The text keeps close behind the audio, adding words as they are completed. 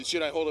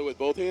Should I hold it with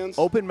both hands?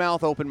 Open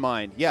mouth, open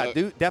mind. Yeah,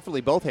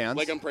 definitely both hands.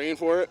 Like I'm praying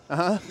for it?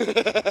 Uh-huh.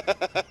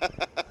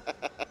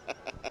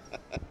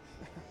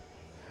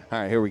 All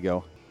right, here we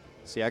go.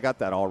 See, I got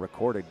that all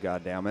recorded,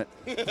 goddammit.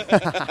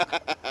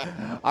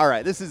 All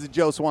right, this is the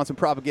Joe Swanson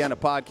Propaganda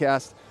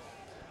Podcast.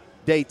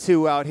 Day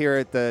 2 out here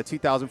at the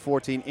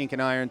 2014 Ink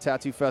and Iron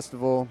Tattoo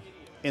Festival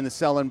in the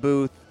SULLEN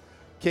booth,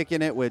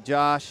 kicking it with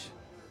Josh.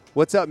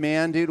 What's up,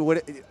 man, dude?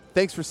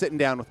 Thanks for sitting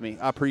down with me.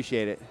 I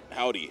appreciate it.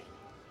 Howdy.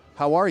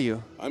 How are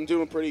you? I'm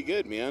doing pretty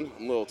good, man.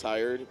 I'm a little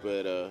tired,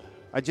 but...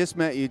 I just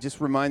met you. Just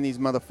remind these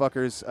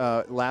motherfuckers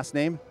last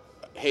name?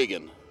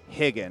 Hagan.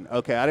 Hagan.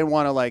 Okay, I didn't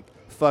want to,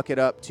 fuck it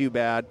up too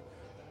bad.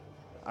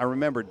 I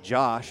remember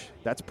Josh.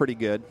 That's pretty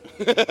good.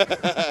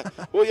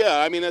 Well, yeah,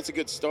 I mean, that's a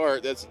good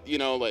start. That's,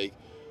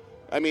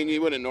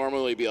 you wouldn't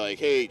normally be like,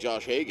 hey,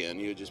 Josh Hagan.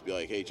 You would just be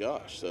like, hey,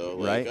 Josh.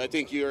 So, right. I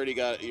think you're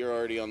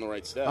already on the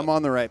right step. I'm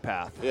on the right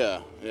path.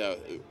 Yeah,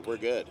 we're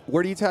good.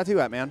 Where do you tattoo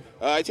at, man?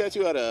 I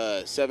tattoo at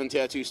a 7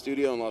 tattoo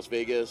studio in Las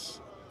Vegas,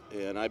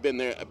 and I've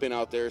been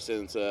out there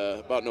since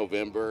about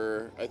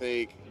November,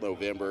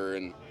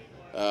 and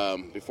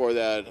before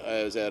that,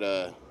 I was at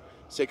a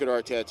Sacred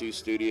Art Tattoo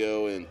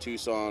Studio in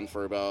Tucson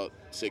for about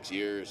 6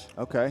 years.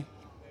 Okay.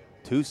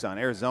 Tucson,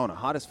 Arizona.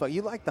 Hot as fuck.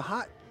 You like the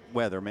hot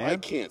weather, man. I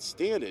can't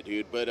stand it,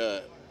 dude. But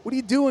what are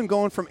you doing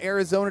going from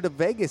Arizona to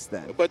Vegas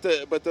then? But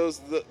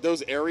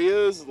those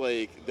areas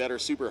that are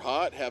super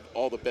hot have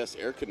all the best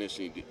air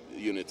conditioning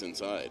units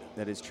inside.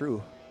 That is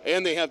true.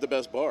 And they have the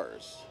best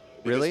bars.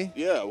 Really?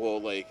 Yeah.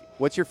 Well,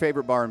 what's your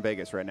favorite bar in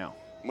Vegas right now?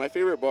 My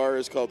favorite bar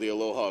is called the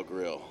Aloha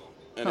Grill,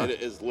 and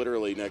it is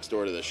literally next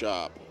door to the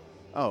shop.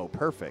 Oh,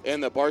 perfect.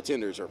 And the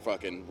bartenders are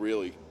fucking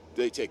really.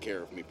 They take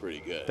care of me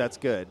pretty good. That's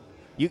good.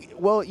 You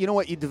know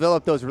what? You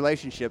develop those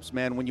relationships,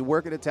 man. When you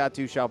work at a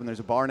tattoo shop and there's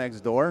a bar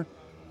next door,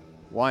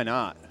 why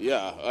not?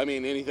 Yeah, I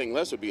mean, anything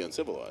less would be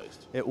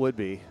uncivilized. It would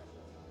be.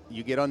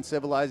 You get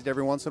uncivilized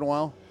every once in a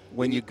while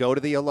when you go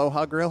to the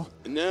Aloha Grill?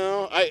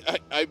 No,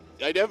 I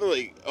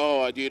definitely.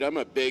 Oh, dude, I'm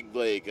a big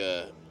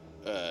I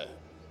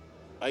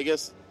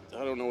guess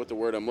I don't know what the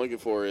word I'm looking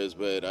for is,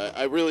 but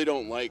I really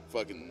don't like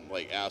fucking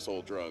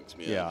asshole drunks,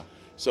 man. Yeah.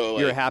 So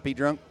you're a happy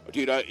drunk?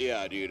 Dude, I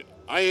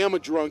am a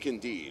drunk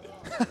indeed.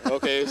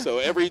 Okay, so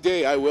every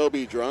day I will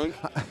be drunk,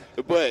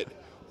 but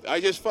I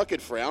just fucking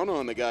frown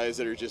on the guys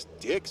that are just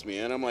dicks,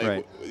 man. I'm like,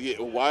 right.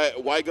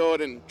 Why go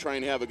out and try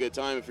and have a good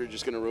time if you're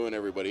just going to ruin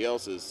everybody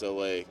else's?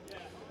 So,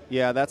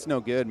 yeah, that's no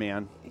good,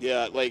 man.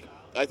 Yeah,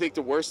 I think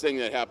the worst thing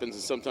that happens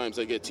is sometimes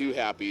I get too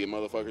happy and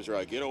motherfuckers are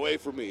like, get away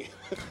from me.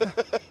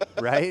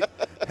 Right?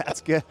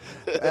 That's good.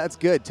 That's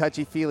good.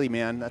 Touchy-feely,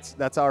 man.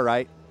 That's all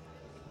right.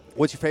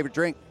 What's your favorite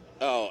drink?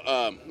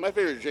 Oh, my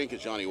favorite drink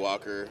is Johnny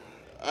Walker.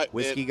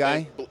 Whiskey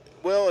guy?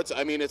 Well, it's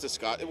a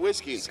Scotch.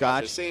 Whiskey and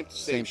Scotch. Same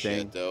Same shit,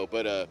 thing. though.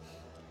 But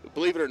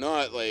believe it or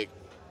not,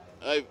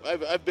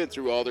 I've been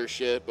through all their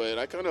shit, but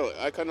I kind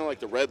of like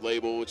the Red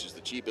Label, which is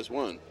the cheapest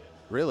one.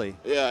 Really?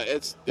 Yeah,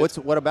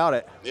 what about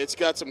it? It's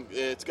got some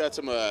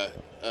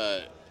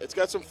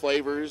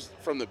flavors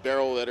from the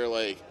barrel that are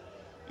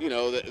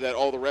that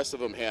all the rest of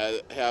them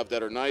have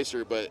that are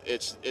nicer, but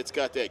it's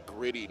got that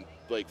gritty,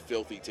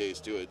 filthy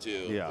taste to it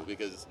too. Yeah.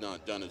 Because it's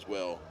not done as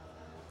well.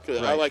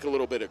 Because Right. I like a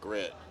little bit of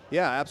grit.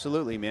 Yeah,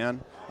 absolutely,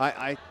 man.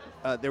 I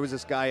there was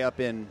this guy up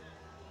in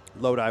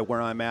Lodi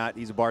where I'm at.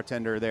 He's a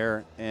bartender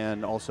there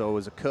and also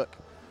was a cook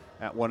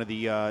at one of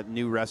the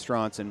new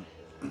restaurants, and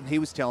he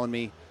was telling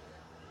me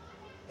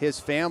his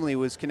family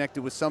was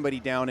connected with somebody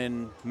down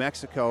in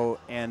Mexico,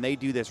 and they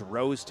do this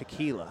rose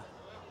tequila.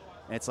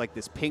 And it's like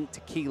this pink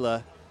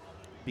tequila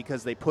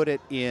because they put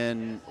it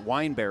in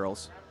wine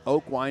barrels,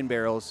 oak wine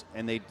barrels,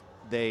 and they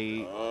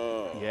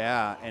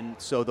yeah, and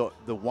so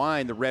the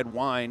wine, the red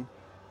wine,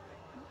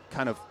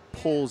 kind of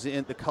pulls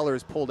in, the color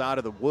is pulled out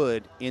of the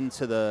wood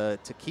into the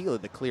tequila,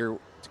 the clear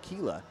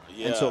tequila,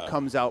 and so it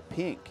comes out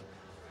pink.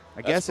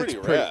 I guess it's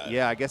pretty rad.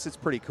 Yeah, I guess it's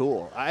pretty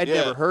cool. I'd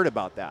never heard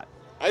about that.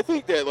 I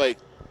think that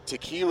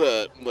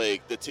tequila,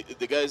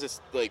 the guys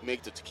that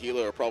make the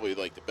tequila are probably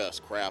the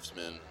best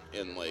craftsmen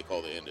in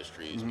all the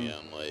industries, man.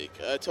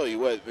 I tell you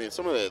what, man,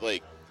 some of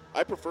the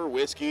I prefer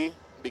whiskey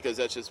because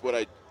that's just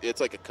what it's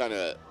a kind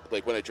of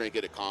when I drink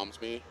it, it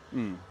calms me.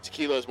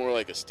 Tequila is more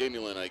like a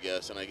stimulant, I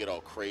guess, and I get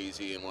all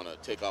crazy and want to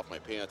take off my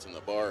pants in the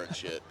bar and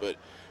shit. But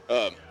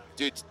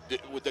dude,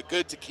 with the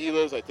good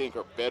tequilas, I think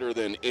are better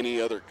than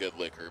any other good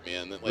liquor,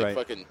 man. Right.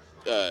 Fucking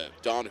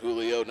Don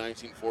Julio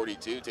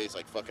 1942 tastes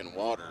like fucking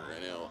water,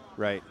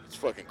 Right. It's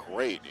fucking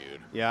great,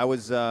 dude. Yeah,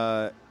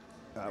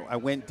 I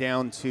went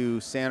down to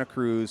Santa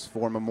Cruz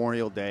for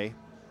Memorial Day,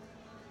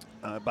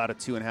 about a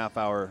 2.5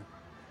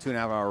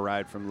 hour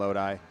ride from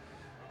Lodi.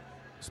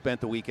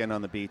 Spent the weekend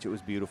on the beach. It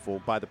was beautiful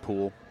by the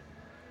pool,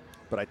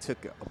 but I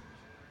took a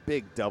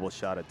big double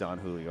shot at Don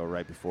Julio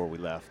right before we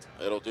left.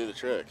 It'll do the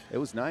trick. It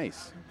was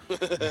nice.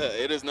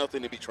 It is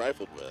nothing to be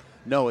trifled with.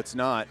 No, it's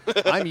not.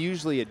 I'm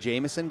usually a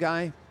Jameson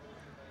guy.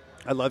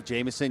 I love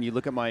Jameson. You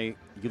look at my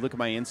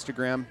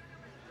Instagram,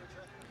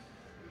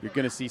 you're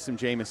going to see some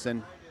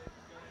Jameson,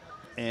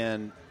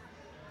 and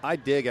I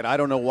dig it. I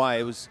don't know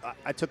why.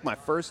 I took my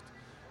first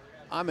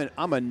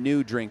I'm a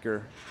new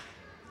drinker.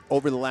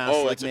 Over the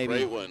last that's maybe a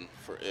great one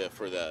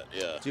for that.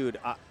 Yeah, dude.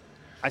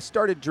 I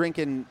started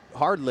drinking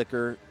hard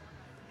liquor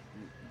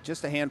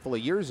just a handful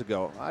of years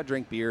ago. I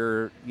drink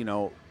beer,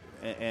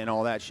 and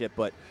all that shit.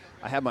 But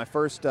I had my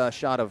first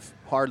shot of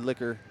hard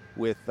liquor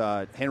with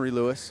Henry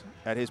Lewis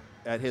at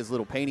his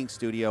little painting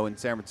studio in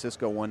San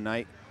Francisco one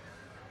night.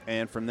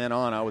 And from then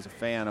on, I was a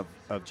fan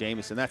of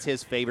Jameson. That's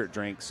his favorite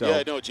drink. So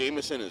yeah, no,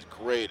 Jameson is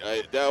great.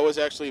 That was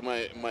actually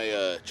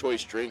my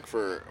choice drink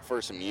for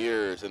some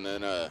years, and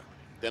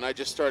then I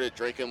just started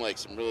drinking like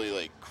some really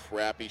like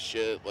crappy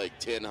shit, like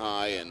Tin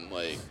High and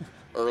like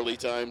early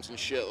times and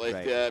shit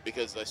like that,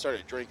 because I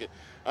started drinking.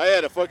 I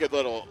had a fucking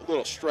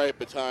little stripe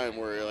of time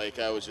where like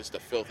I was just a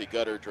filthy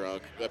gutter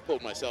drunk. I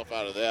pulled myself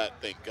out of that,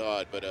 thank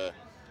God. But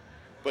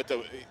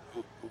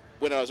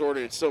when I was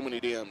ordering so many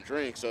damn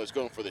drinks, I was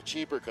going for the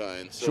cheaper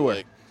kind. So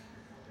sure.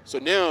 So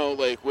now,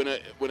 like when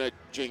I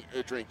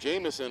drink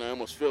Jameson, I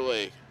almost feel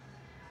like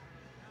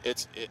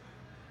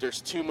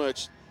there's too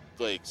much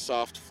like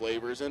soft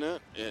flavors in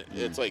it.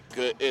 It's like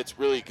good. It's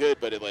really good,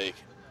 but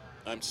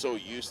I'm so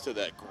used to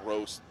that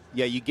gross.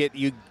 Yeah,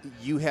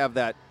 you have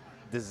that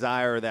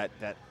desire that.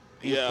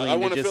 Yeah, I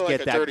want to feel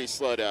like a dirty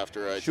slut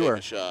after I take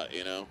a shot.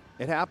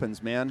 It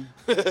happens, man.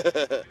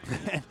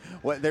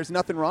 Well, there's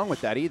nothing wrong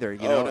with that either.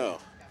 No.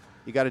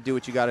 You got to do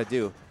what you got to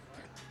do.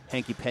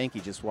 Hanky Panky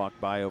just walked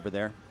by over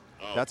there.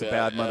 Oh, that's a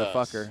bad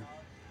motherfucker.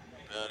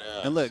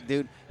 Badass. And look,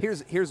 dude,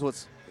 here's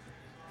what's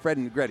Fred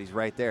Negretti's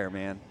right there,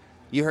 man.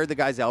 You heard the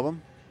guy's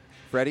album?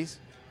 Freddie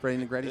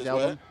Negretti's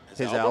album?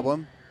 His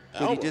album?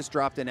 Dude, he just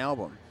dropped an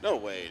album. No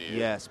way, dude.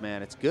 Yes,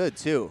 man. It's good,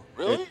 too.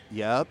 Really?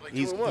 Yep. Like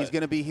he's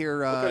going to be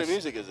here. What kind of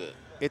music is it?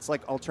 It's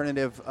like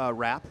alternative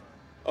rap.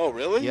 Oh,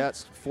 really? Yeah,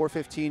 it's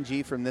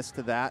 415G From This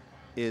to That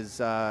is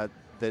the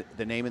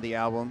name of the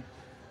album.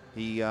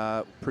 He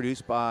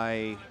produced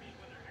by,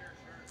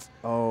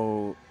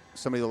 somebody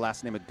with the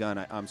last name of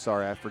Gunn. I'm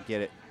sorry, I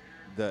forget it.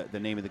 The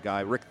name of the guy.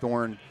 Rick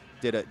Thorne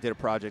did a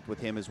project with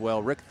him as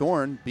well. Rick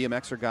Thorne,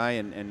 BMXer guy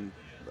and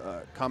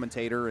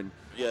commentator and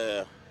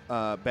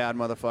bad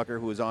motherfucker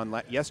who was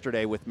on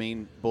yesterday with me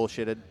and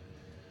bullshitted.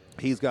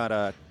 He's got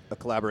a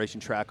collaboration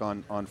track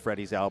on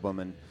Freddie's album.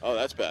 And oh,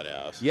 that's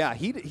badass. Yeah,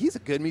 he's a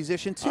good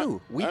musician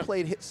too. We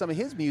played some of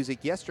his music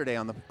yesterday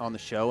on the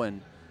show,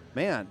 and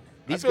man,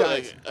 these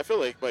guys. I feel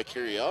like my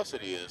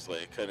curiosity is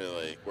like kind of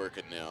like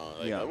working now.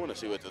 Like I want to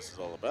see what this is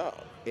all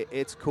about.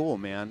 It's cool,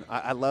 man.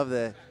 I love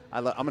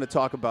I'm going to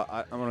talk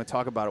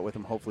about it with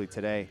him hopefully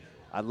today.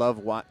 I love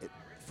what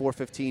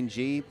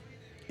 415G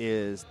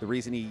is the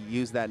reason he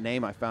used that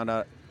name. I found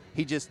out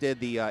he just did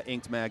the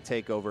Inked Mag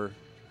takeover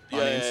on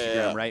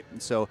Instagram, right?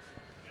 And so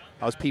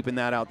I was peeping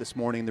that out this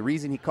morning. The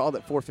reason he called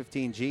it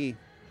 415G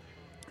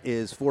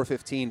is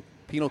 415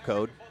 penal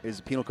code is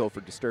a penal code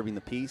for disturbing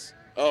the peace.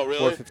 Oh,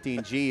 really?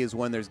 415G is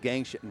when there's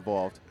gang shit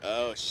involved.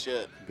 Oh,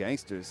 shit.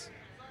 Gangsters.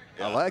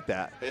 Yeah. I like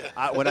that.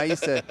 Yeah. When I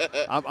used to,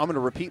 I'm going to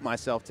repeat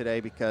myself today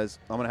because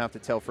I'm going to have to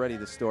tell Freddie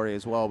this story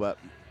as well. But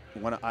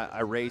when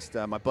I raced,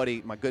 my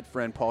good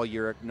friend Paul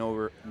Urich,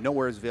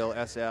 Nowheresville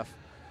SF,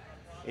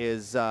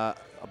 is a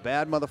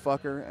bad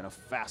motherfucker and a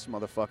fast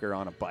motherfucker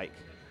on a bike,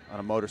 on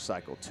a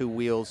motorcycle, two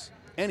wheels,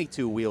 any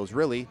two wheels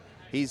really.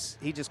 He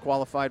just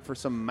qualified for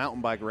some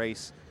mountain bike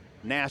race,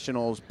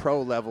 nationals,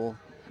 pro level.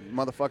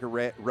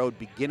 Motherfucker rode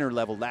beginner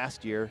level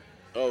last year.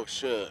 Oh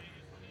shit!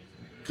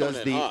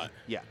 Coming in hot.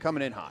 Yeah,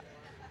 coming in hot,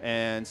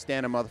 and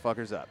standing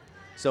motherfuckers up.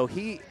 So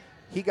he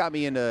got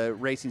me into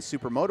racing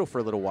supermoto for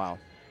a little while,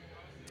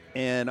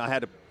 and I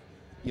had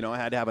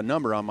to have a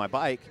number on my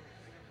bike,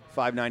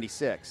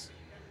 596,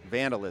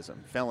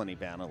 felony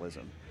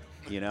vandalism.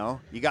 You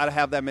got to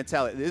have that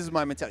mentality. This is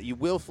my mentality. You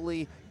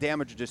willfully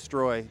damage or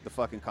destroy the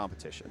fucking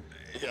competition.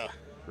 Yeah.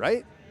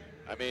 Right?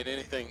 I mean,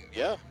 anything.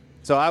 Yeah.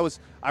 So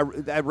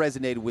that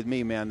resonated with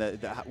me, man.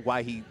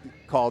 Why he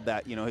called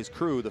that, his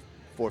crew, the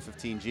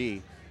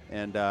 415G,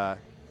 and I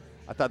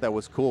thought that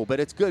was cool. But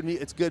it's good.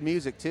 It's good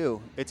music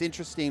too. It's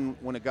interesting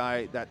when a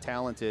guy that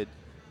talented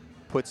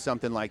puts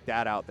something like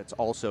that out. That's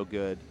also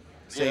good.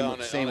 Same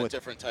on a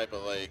different type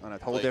of on a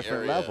whole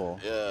different level.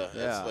 Yeah,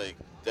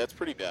 that's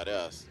pretty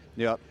badass.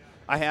 Yep,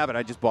 I have it.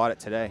 I just bought it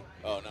today.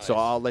 Oh, nice. So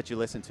I'll let you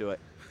listen to it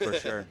for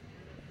sure.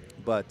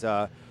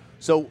 But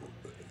so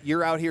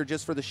you're out here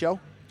just for the show?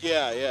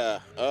 Yeah.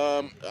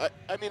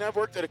 I mean, I've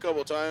worked it a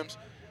couple of times.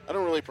 I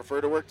don't really prefer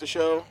to work the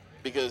show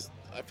because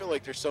I feel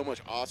like there's so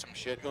much awesome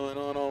shit going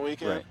on all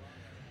weekend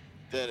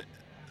that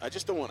I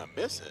just don't want to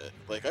miss it.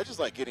 Like, I just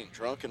like getting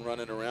drunk and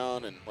running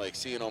around and like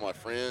seeing all my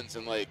friends.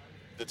 And like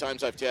the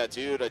times I've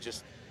tattooed,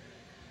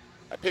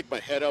 I pick my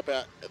head up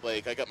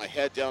I got my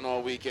head down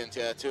all weekend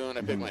tattooing.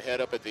 I pick my head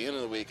up at the end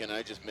of the weekend.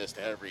 I just missed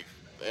every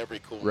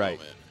cool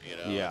moment.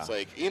 Yeah. It's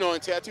like,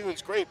 and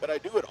tattooing's great, but I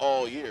do it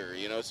all year.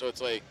 So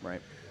it's like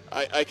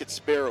I could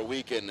spare a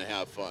weekend to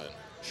have fun.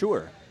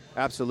 Sure.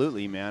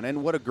 Absolutely, man.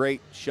 And what a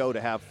great show to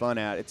have fun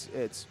at.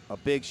 It's a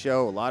big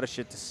show, a lot of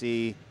shit to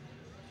see.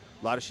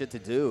 A lot of shit to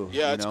do.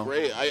 Yeah, it's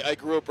great. I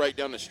grew up right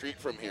down the street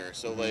from here,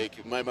 so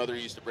like my mother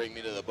used to bring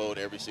me to the boat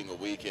every single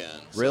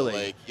weekend. Really? So,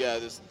 like, yeah,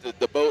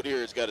 the boat here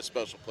has got a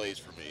special place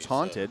for me. It's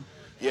haunted. So,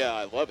 yeah,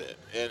 I love it,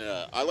 and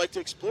I like to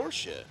explore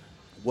shit.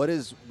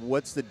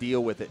 What's the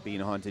deal with it being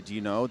haunted? Do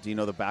you know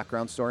the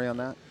background story on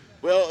that?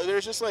 Well,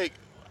 there's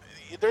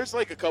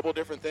a couple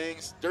different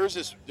things. There's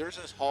this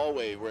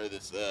hallway where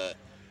this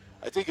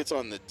I think it's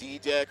on the D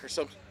deck or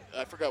something.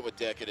 I forgot what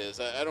deck it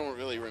is. I don't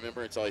really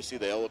remember until I see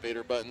the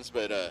elevator buttons.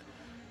 But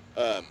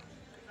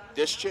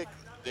this chick,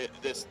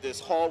 this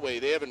hallway,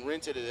 they haven't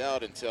rented it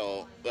out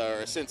until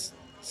since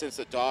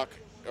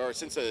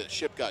the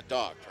ship got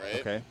docked,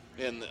 right? Okay.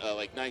 In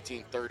like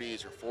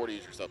 1930s or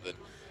 40s or something,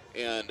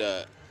 and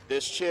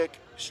this chick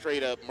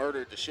straight up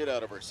murdered the shit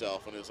out of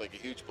herself, and it was like a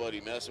huge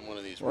bloody mess in one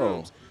of these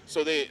rooms.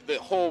 So the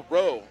whole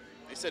row,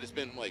 they said it's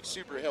been like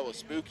super hella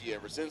spooky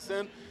ever since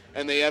then,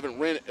 and they haven't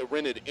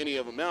rented any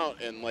of them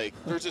out. And like,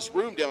 there's this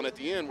room down at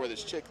the end where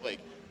this chick like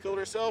killed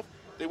herself.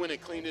 They went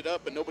and cleaned it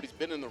up, and nobody's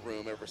been in the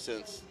room ever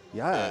since.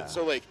 Yeah.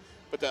 So like,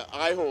 but the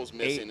eye hole's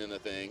missing in the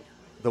thing.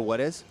 The what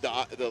is? The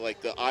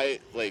eye,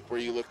 like where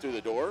you look through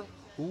the door.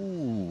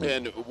 Ooh.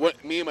 And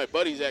what me and my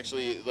buddies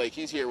actually, like,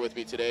 he's here with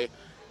me today.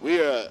 We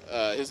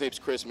his name's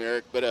Chris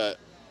Merrick, but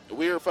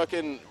we were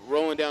fucking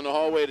rolling down the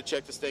hallway to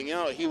check this thing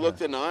out. He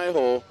looked in the eye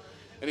hole,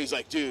 and he's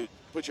like, "Dude,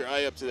 put your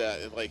eye up to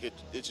that." And like it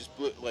just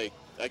blew, like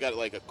I got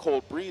like a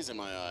cold breeze in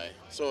my eye.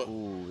 So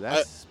ooh,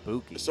 that's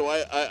spooky. So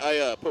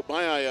I put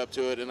my eye up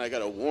to it, and I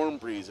got a warm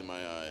breeze in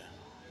my eye.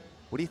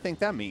 What do you think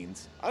that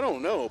means? I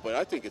don't know, but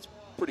I think it's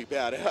pretty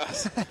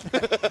badass.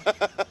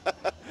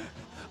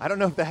 I don't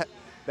know if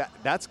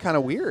that's kind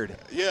of weird.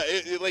 Yeah,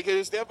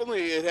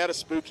 it had a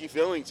spooky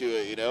feeling to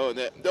it,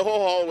 and the whole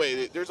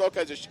hallway, there's all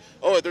kinds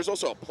of there's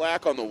also a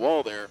plaque on the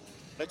wall there.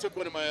 I took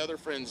one of my other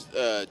friends,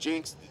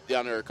 Jinx,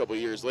 down there a couple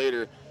of years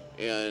later,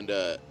 and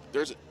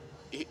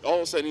all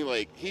of a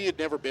sudden he had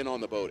never been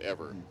on the boat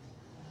ever.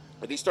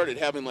 And he started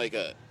having like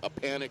a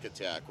panic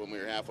attack when we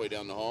were halfway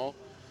down the hall,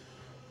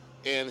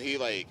 and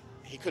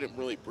he couldn't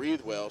really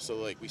breathe well, so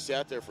like we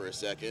sat there for a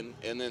second,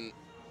 and then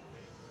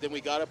we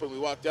got up and we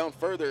walked down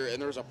further, and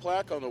there was a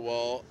plaque on the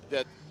wall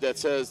that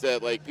says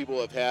that like people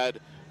have had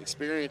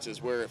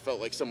experiences where it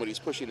felt like somebody's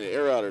pushing the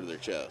air out of their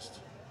chest.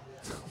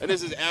 And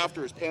this is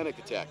after his panic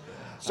attack.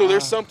 So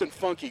there's something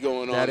funky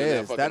going on in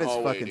that fucking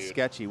hallway, fucking dude.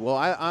 sketchy. Well,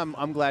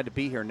 I'm glad to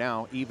be here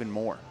now even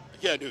more.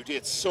 Yeah, dude,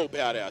 it's so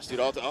badass,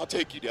 dude. I'll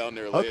take you down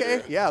there later.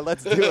 Okay, yeah,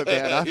 let's do it,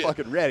 man. I'm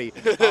fucking ready.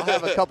 I'll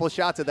have a couple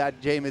shots of that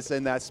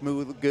Jameson, that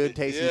smooth, good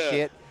tasting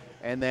shit,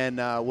 and then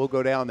we'll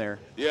go down there.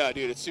 Yeah,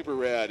 dude, it's super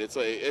rad. It's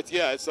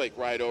like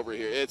right over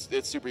here.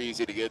 It's super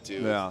easy to get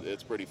to. Yeah.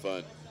 It's pretty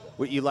fun.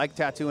 What, you like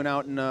tattooing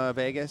out in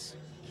Vegas?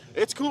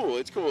 It's cool.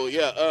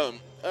 Yeah.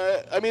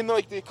 I mean,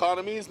 like, the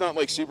economy is not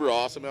like super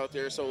awesome out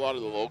there, so a lot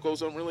of the locals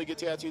don't really get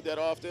tattooed that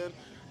often.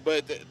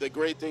 But the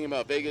great thing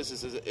about Vegas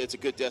is it's a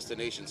good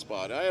destination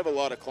spot. I have a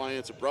lot of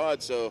clients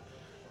abroad, so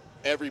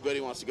everybody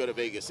wants to go to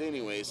Vegas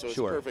anyway. So it's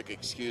a perfect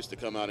excuse to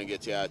come out and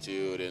get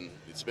tattooed and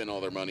spend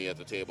all their money at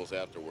the tables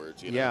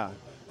afterwards. Yeah.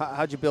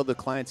 How'd you build the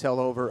clientele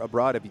over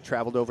abroad? Have you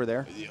traveled over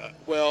there? Yeah.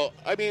 Well,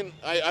 I mean,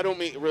 I don't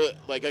mean really,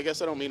 like, I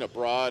guess I don't mean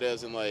abroad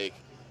as in like,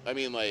 I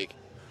mean like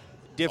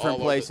different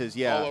places.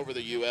 All over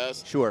the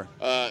U.S. Sure.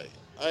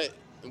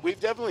 We've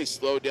definitely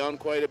slowed down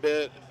quite a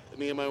bit,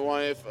 me and my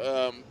wife,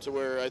 to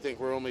where I think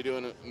we're only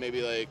doing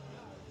maybe like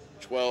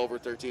 12 or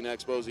 13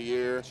 expos a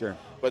year. Sure.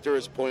 But there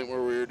was a point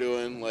where we were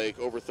doing like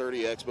over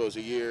 30 expos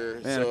a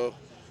year. Man. So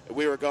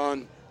we were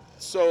gone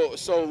so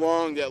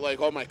long that like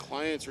all my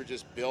clients were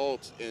just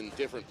built in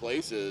different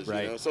places.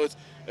 Right. So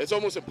it's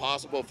almost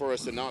impossible for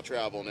us to not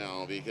travel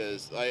now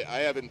because I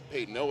haven't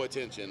paid no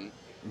attention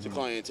to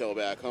clientele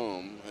back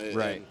home.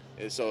 Right.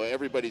 And so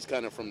everybody's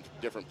kind of from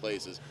different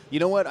places. You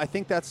know what? I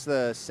think that's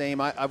the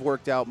same. I've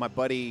worked out my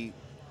buddy,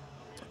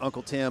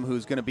 Uncle Tim,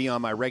 who's going to be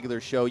on my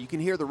regular show. You can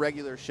hear the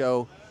regular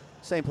show,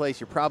 same place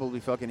you're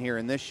probably fucking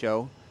hearing this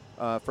show,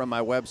 from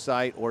my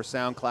website or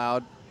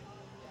SoundCloud.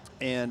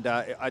 And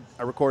I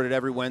record it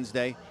every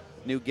Wednesday.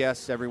 New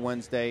guests every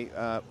Wednesday.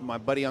 My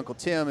buddy Uncle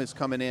Tim is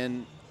coming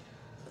in,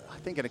 I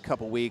think in a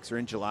couple weeks or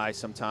in July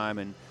sometime.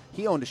 And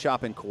he owned a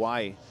shop in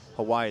Hawaii,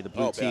 the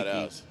Blue Tiki.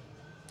 Badass.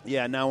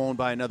 Yeah, now owned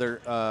by another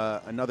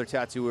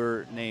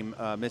tattooer named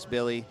Miss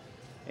Billy,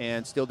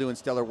 and still doing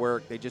stellar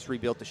work. They just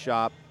rebuilt the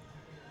shop.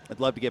 I'd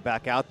love to get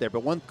back out there.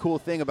 But one cool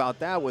thing about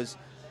that was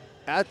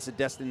that's a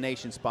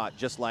destination spot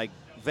just like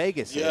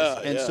Vegas is.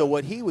 And so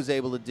what he was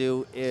able to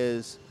do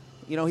is,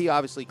 he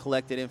obviously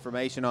collected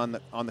information on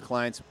the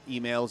client's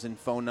emails and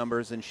phone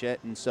numbers and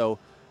shit. And so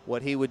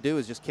what he would do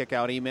is just kick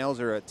out emails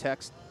or a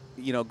text,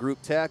 group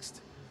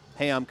text.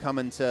 Hey, I'm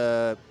coming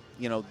to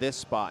this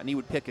spot, and he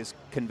would pick his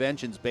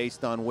conventions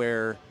based on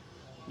where,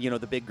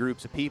 the big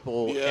groups of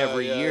people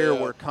every year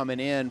were coming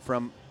in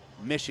from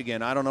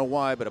Michigan. I don't know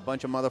why, but a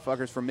bunch of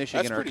motherfuckers from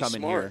Michigan are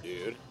coming smart,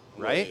 here. Dude.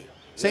 Right?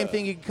 Same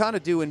thing you can kind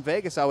of do in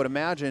Vegas, I would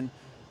imagine,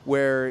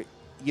 where,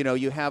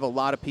 you have a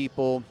lot of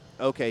people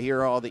okay, here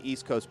are all the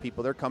East Coast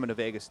people. They're coming to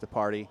Vegas to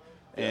party,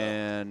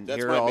 and that's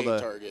here my are all main the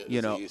target. you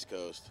is know the East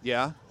Coast.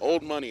 Yeah,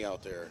 Old money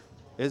out there.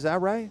 is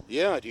that right?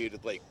 Yeah, dude.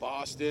 Like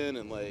Boston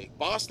and like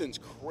Boston's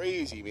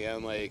crazy,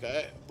 man.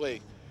 I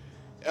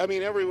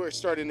mean, everywhere's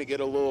starting to get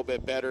a little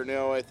bit better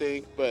now, I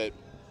think. But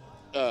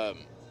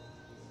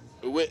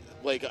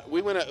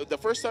we went out, the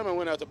first time I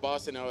went out to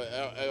Boston,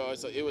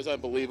 it was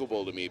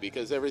unbelievable to me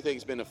because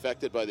everything's been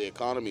affected by the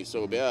economy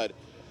so bad.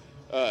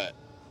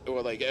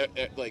 Or like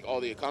all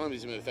the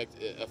economy's been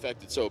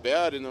affected so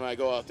bad, and then I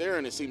go out there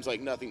and it seems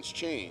like nothing's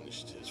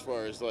changed as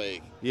far as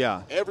like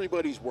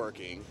everybody's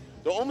working.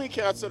 The only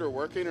cats that are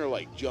working are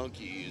like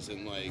junkies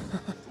and like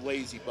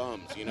lazy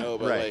bums, you know.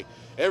 But like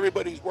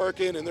everybody's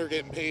working and they're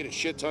getting paid a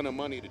shit ton of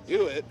money to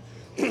do it.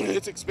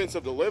 It's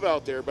expensive to live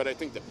out there, but I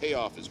think the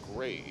payoff is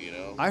great, you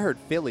know. I heard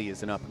Philly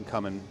is an up and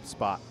coming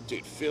spot.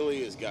 Dude,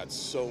 Philly has got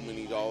so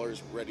many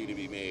dollars ready to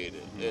be made.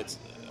 It's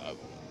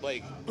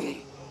like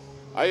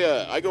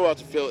I go out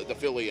to the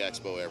Philly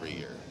Expo every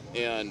year,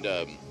 and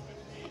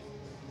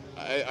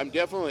I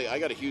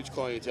got a huge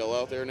clientele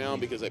out there now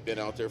because I've been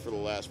out there for the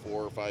last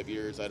 4 or 5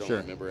 years. I don't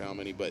remember how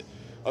many, but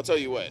I'll tell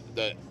you what,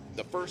 the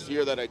first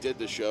year that I did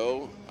the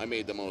show, I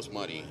made the most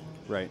money.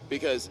 Right.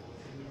 Because,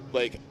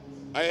 like,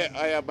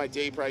 I have my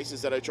day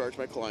prices that I charge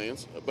my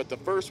clients, but the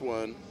first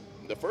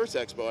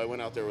expo, I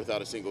went out there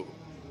without a single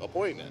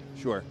appointment.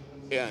 Sure.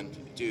 And,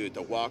 dude,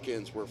 the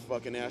walk-ins were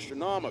fucking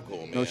astronomical,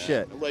 man. No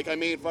shit. Like, I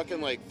made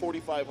fucking, like,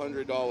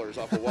 $4,500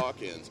 off of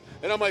walk-ins.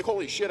 And I'm like,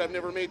 holy shit, I've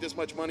never made this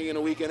much money in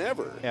a weekend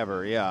ever.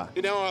 Ever, yeah.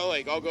 You know,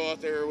 I'll go out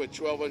there with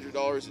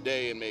 $1,200 a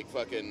day and make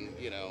fucking,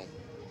 you know,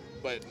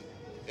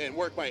 and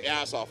work my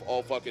ass off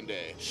all fucking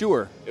day.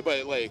 Sure.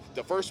 But, like,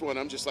 the first one,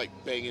 I'm just, like,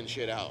 banging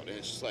shit out. And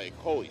it's just like,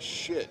 holy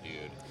shit,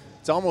 dude.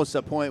 It's almost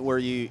a point where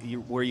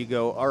you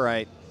go, all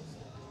right,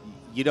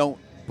 you don't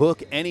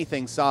book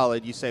anything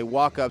solid. You say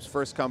walk-ups,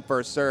 first come,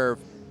 first serve,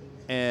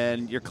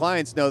 and your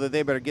clients know that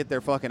they better get their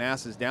fucking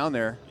asses down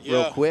there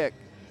real quick.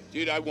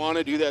 Dude, I want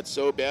to do that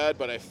so bad,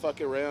 but I fuck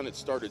around and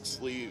started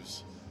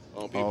sleeves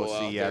on people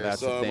out there. That's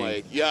so the I'm thing.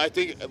 like, I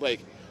think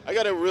like I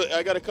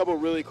got a couple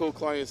really cool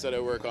clients that I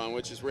work on,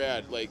 which is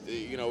rad. Like,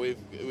 you know,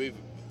 we've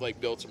like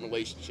built some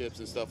relationships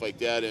and stuff like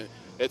that, and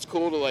it's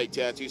cool to like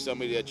tattoo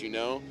somebody that you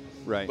know.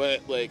 Right.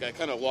 But like I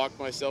kind of locked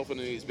myself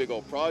into these big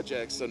old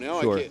projects, so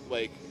now I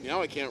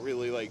can't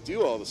really like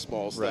do all the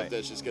small stuff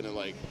that's just gonna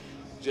like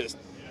just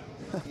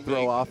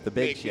throw off the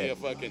big make shit. me a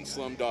fucking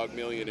Slumdog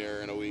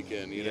Millionaire in a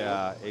weekend. You know?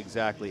 Yeah,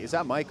 exactly. Is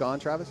that mic on,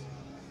 Travis?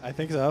 I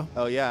think so.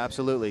 Oh yeah,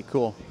 absolutely.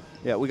 Cool.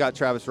 Yeah, we got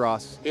Travis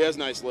Ross. He has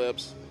nice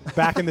lips.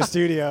 Back in the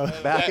studio.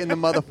 Back in the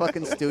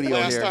motherfucking studio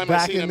Last here. time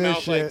Back I seen in a this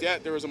mouth shit. like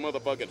that, there was a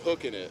motherfucking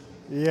hook in it.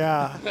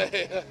 Yeah.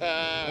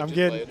 I'm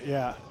getting,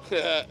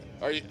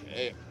 Are you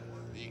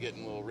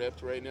getting a little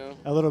ripped right now?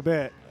 a little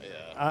bit.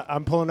 Yeah.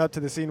 I'm pulling up to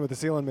the scene with the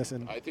ceiling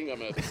missing. I think I'm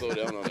going to have to slow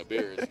down on the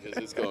beers because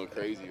it's going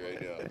crazy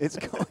right now. It's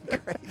going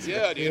crazy.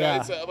 Yeah, dude. Yeah.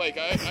 It's,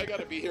 I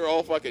got to be here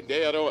all fucking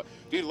day.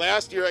 Dude,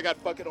 last year I got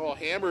fucking all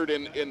hammered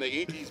in the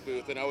Yankees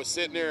booth, and I was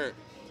sitting there,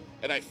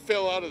 and I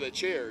fell out of the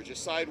chair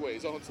just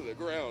sideways onto the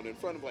ground in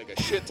front of like a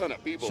shit ton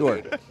of people. Sure.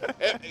 Dude.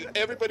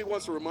 Everybody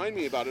wants to remind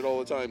me about it all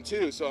the time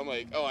too, so I'm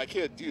like, oh, I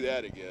can't do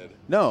that again.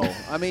 No,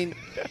 I mean,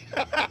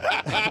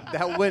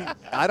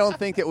 I don't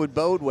think it would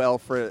bode well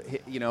for,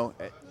 you know,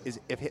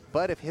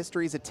 but if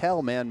history's a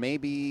tell, man,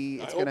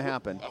 maybe it's going to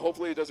happen.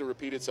 Hopefully it doesn't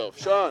repeat itself.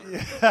 Sean,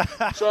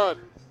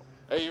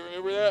 hey, you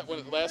remember that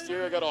when last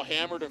year I got all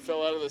hammered and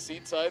fell out of the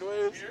seat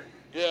sideways?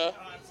 Yeah.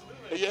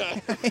 Yeah.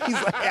 He's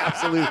like,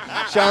 absolutely.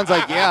 Sean's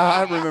like, yeah,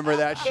 I remember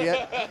that shit.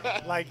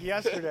 Like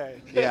yesterday.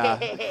 Yeah.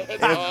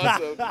 That's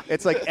awesome.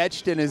 It's like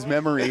etched in his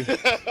memory.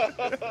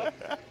 I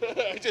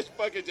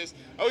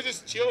was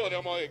just chilling.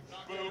 I'm like,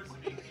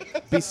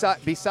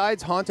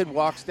 Besides haunted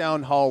walks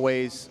down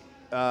hallways,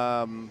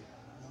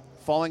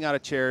 falling out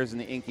of chairs in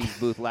the Yankees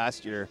booth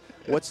last year,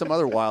 what's some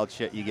other wild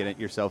shit you get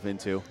yourself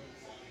into?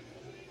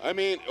 I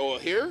mean,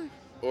 here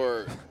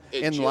or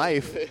in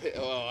life?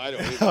 Oh, I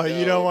don't even Oh, know.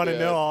 you don't want to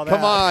know all that.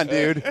 Come on,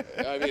 dude.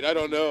 I mean, I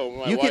don't know.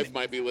 My wife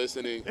might be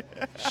listening.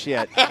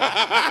 Shit.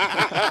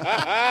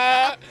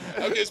 I'm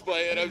just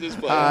playing.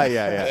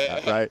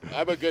 Yeah, right.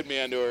 I'm a good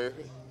man to her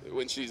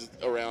when she's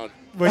around.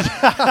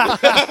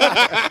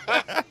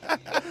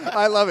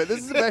 I love it. This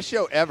is the best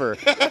show ever.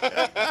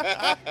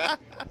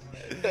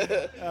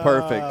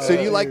 Perfect. So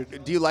do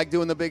you like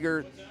doing the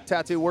bigger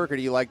tattoo work, or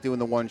do you like doing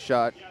the one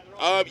shot?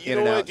 You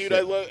know what, dude?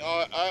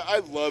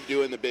 I love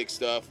doing the big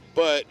stuff,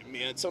 but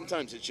man,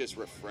 sometimes it's just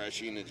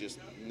refreshing to just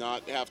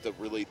not have to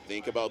really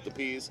think about the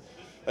piece,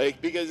 like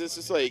because it's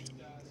just like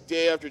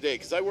day after day.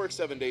 Because I work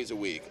 7 days a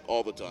week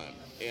all the time,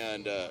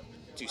 and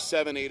do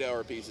 7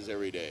 8-hour pieces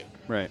every day.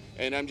 Right.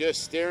 And I'm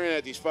just staring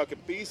at these fucking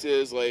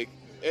pieces, like,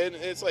 and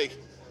it's like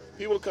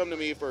people come to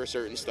me for a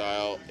certain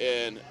style,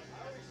 and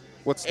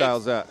what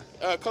style's that?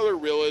 Color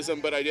realism,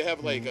 but I do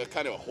have like a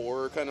kind of a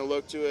horror kind of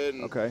look to it.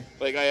 And, okay.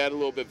 Like I add a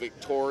little bit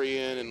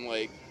Victorian and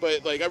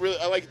but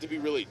I like it to be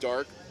really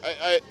dark.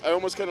 I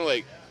almost kind of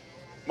like,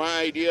 my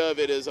idea of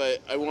it is I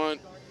want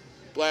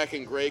black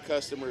and gray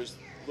customers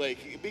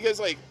because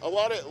like a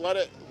lot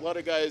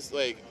of guys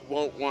like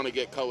won't want to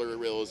get color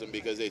realism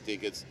because they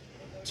think it's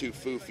too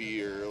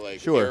foofy or like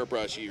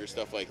airbrushy or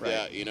stuff like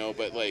that, you know.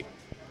 But like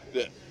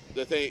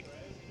the thing,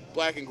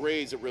 black and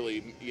gray is a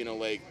really, you know,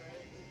 like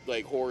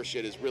horror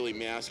shit is really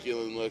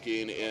masculine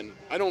looking, and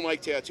I don't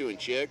like tattooing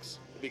chicks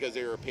because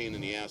they're a pain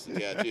in the ass to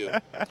tattoo.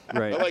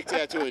 Right. I like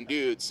tattooing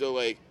dudes, so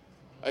like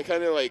I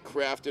kind of like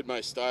crafted my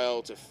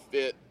style to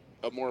fit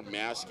a more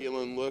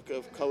masculine look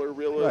of color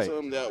realism.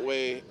 Right. That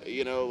way,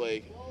 you know,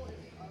 like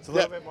It's a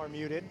little bit more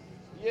muted.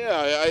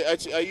 Yeah,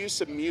 I use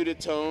some muted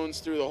tones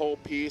through the whole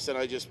piece, and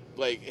I just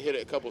like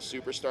hit a couple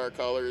superstar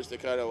colors to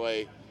kind of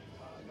like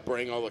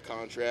bring all the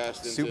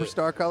contrast into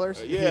Superstar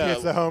colors? yeah, He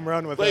hits the home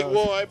run with like those.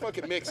 well, I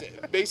fucking mix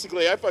it.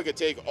 Basically, I fucking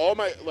take all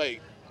my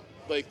like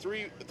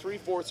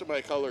 3/4 of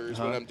my colors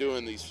when I'm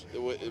doing these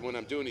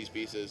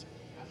pieces.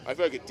 I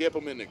fucking dip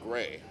them into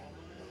gray,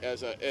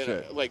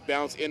 like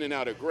bounce in and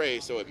out of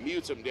gray, so it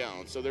mutes them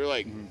down. So they're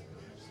like,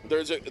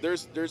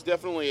 there's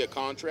definitely a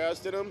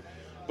contrast in them,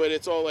 but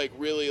it's all like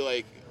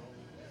really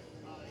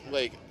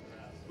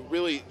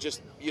really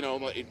just, you know,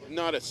 like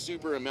not a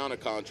super amount of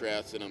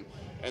contrast in them.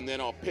 And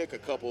then I'll pick a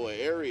couple of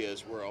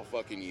areas where I'll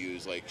fucking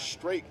use like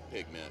straight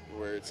pigment,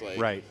 where it's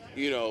like,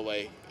 you know,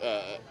 like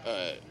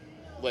I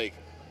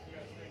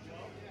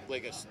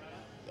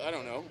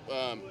don't know.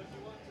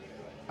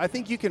 I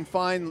think you can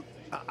find.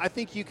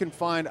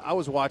 I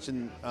was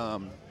watching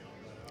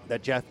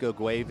that Jeff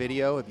Gogwe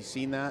video. Have you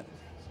seen that?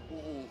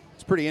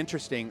 It's pretty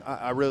interesting.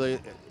 I really,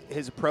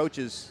 his approach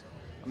is,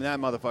 I mean, that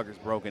motherfucker's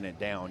broken it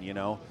down, you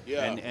know.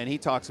 Yeah. And he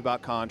talks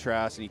about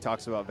contrast, and he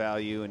talks about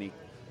value, and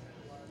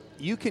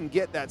you can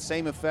get that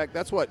same effect.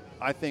 That's what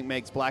I think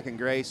makes black and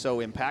gray so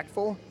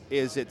impactful.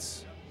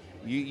 Is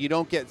you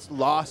don't get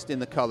lost in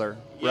the color,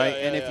 right?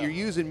 And if you're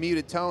using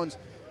muted tones,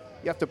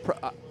 you have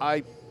to.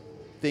 I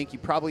think you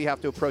probably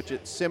have to approach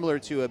it similar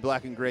to a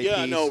black and gray piece.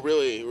 Yeah, no,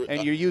 really.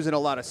 And you're using a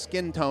lot of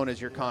skin tone as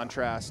your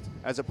contrast,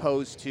 as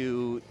opposed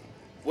to.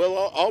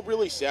 Well, I'll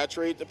really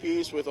saturate the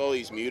piece with all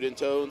these muted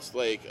tones.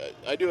 Like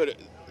I do it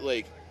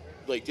like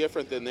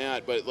different than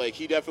that, but like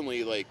he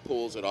definitely like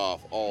pulls it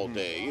off all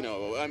day. You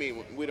know, I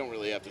mean, we don't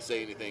really have to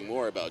say anything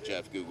more about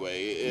Jeff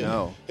Gugwe.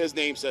 No. His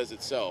name says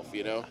itself,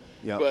 you know.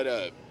 Yeah.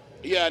 But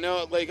yeah,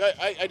 no, like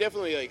I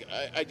definitely like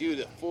I do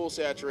the full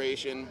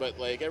saturation, but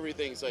like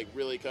everything's like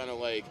really kind of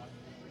like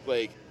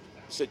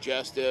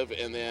suggestive,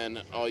 and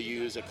then I'll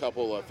use a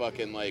couple of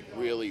fucking like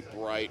really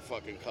bright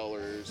fucking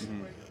colors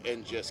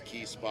and just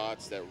key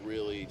spots that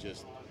really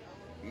just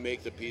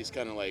make the piece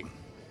kind of like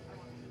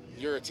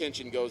your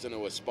attention goes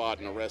into a spot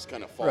and the rest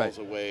kind of falls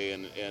away,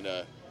 and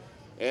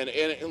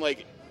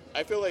like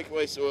I feel like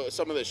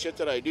some of the shit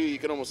that I do, you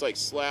can almost like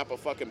slap a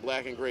fucking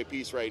black and gray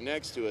piece right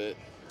next to it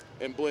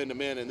and blend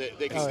them in, and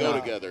they can go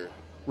together.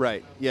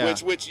 Right. Yeah.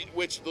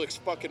 Which looks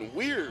fucking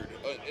weird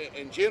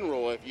in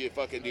general if you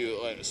fucking do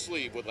like a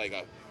sleeve with like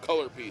a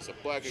color piece, a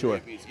black and gray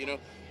piece, you know.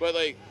 But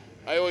like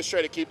I always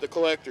try to keep the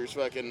collectors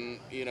fucking,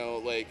 you know,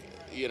 like,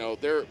 you know,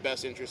 their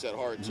best interest at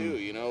heart too,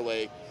 you know,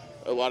 like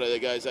a lot of the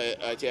guys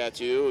I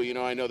tattoo, you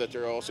know, I know that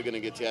they're also going to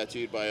get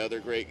tattooed by other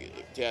great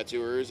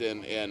tattooers,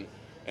 and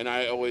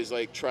I always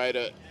like try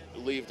to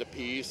leave the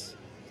piece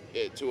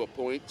to a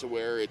point to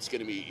where it's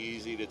going to be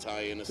easy to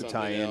tie into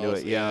something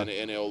else, and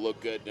it'll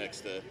look good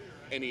next to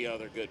any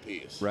other good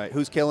piece. Right.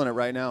 Who's killing it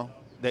right now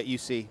that you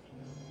see?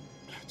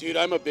 Dude,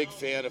 I'm a big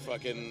fan of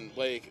fucking,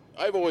 like,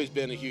 I've always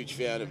been a huge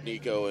fan of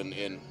Nico,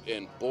 and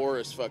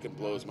Boris fucking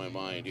blows my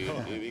mind, dude.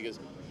 Because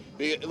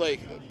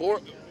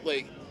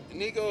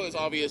Nico is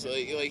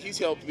obviously, like, he's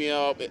helped me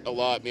out a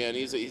lot, man.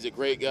 He's a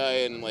great guy,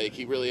 and, like,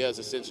 he really has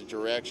a sense of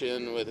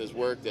direction with his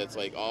work that's,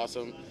 like,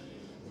 awesome.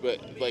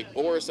 But, like,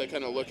 Boris, I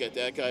kind of look at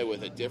that guy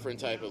with a different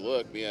type of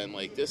look, man.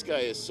 Like, this guy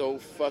is so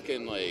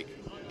fucking, like,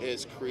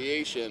 his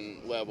creation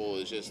level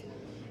is just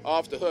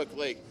off the hook.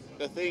 Like,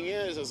 the thing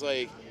is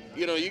like,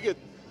 you know, you could,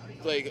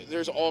 like,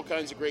 there's all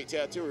kinds of great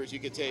tattooers. You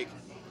could take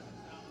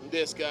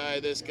this guy,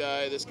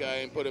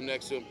 and put him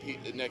next to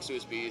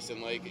his piece,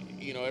 and, like,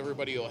 you know,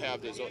 everybody will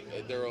have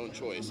their own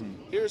choice.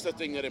 Here's the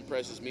thing that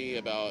impresses me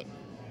about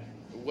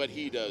what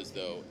he does,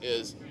 though,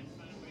 is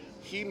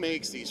he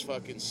makes these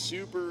fucking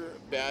super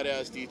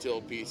badass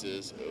detailed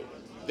pieces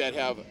that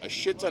have a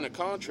shit ton of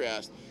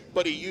contrast,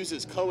 but he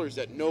uses colors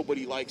that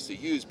nobody likes to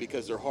use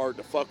because they're hard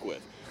to fuck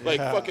with. Like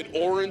fucking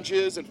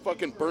oranges and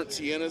fucking burnt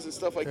siennas and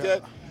stuff like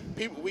that.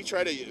 People,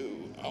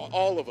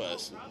 all of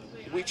us,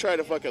 we try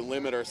to fucking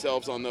limit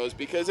ourselves on those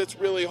because it's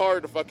really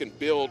hard to fucking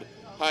build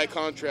high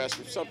contrast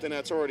with something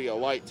that's already a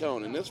light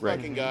tone. And this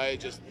fucking guy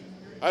just,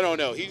 I don't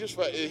know, he just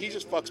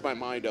fucks my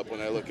mind up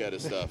when I look at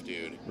his stuff,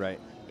 dude. Right.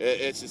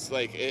 It's just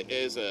like,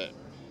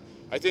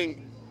 I think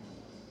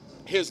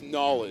his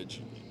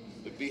knowledge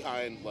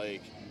behind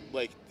like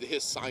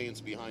his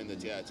science behind the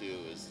tattoo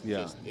is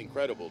just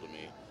incredible to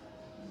me.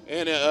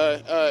 And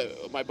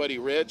my buddy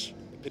Rich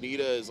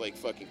Panita is like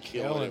fucking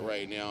killing it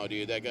right now,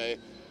 dude. That guy,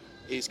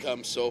 he's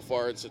come so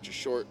far in such a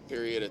short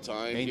period of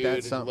time. Ain't dude.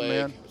 that something,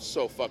 like, man?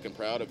 So fucking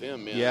proud of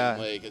him, man. Yeah.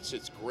 Like it's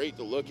great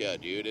to look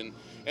at, dude. And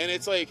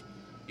it's like,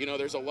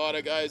 there's a lot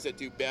of guys that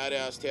do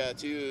badass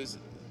tattoos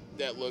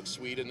that look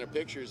sweet in their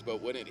pictures,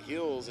 but when it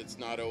heals, it's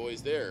not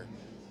always there.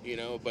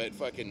 But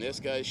fucking this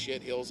guy's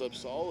shit heals up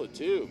solid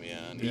too,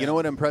 man. You know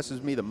what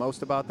impresses me the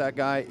most about that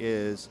guy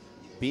is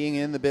being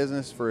in the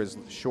business for as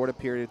short a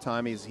period of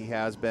time as he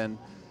has been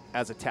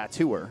as a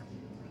tattooer,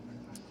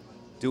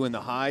 doing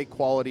the high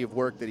quality of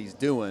work that he's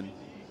doing.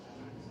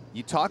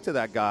 You talk to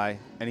that guy,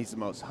 and he's the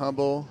most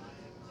humble,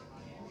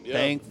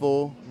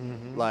 thankful,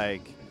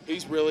 like...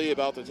 He's really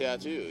about the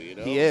tattoo,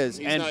 He is,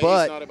 he's he's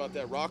not about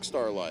that rock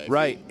star life,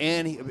 right?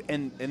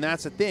 And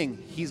that's the thing.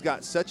 He's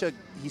got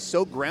he's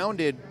so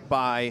grounded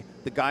by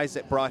the guys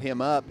that brought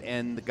him up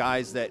and the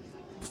guys that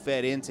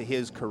fed into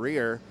his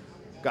career,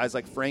 guys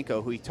like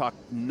Franco, who he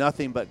talked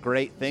nothing but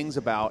great things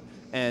about,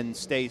 and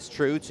stays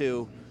true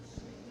to.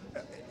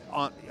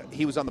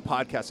 He was on the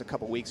podcast a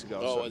couple weeks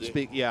ago.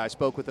 I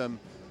spoke with him.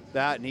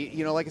 And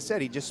he, like I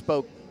said, he just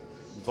spoke.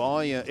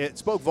 It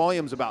spoke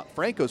volumes about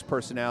Franco's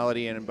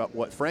personality and about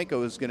what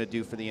Franco is going to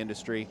do for the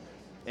industry,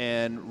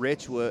 and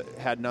Rich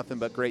had nothing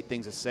but great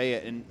things to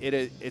say. And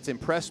it's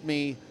impressed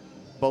me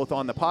both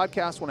on the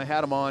podcast when I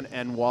had him on,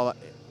 and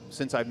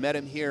since I've met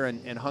him here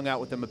and hung out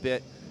with him a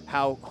bit,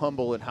 how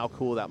humble and how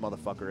cool that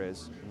motherfucker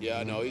is.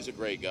 Yeah, no, he's a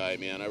great guy,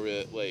 man. I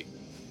really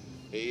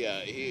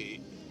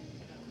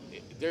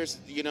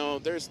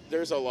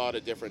there's a lot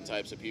of different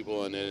types of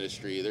people in the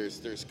industry. There's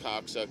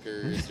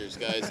cocksuckers. There's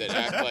guys that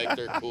act like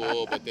they're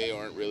cool, but they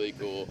aren't really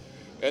cool.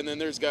 And then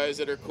there's guys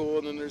that are cool,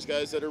 and then there's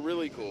guys that are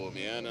really cool,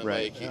 man. And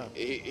right.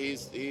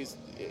 He's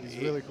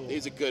really cool.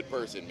 He's a good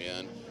person,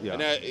 man. Yeah.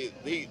 And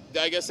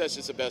I guess that's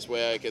just the best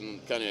way I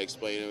can kind of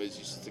explain it. He's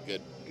just a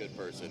good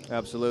person.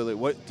 Absolutely.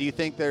 What do you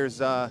think?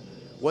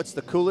 What's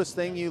the coolest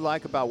thing you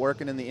like about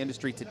working in the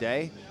industry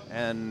today,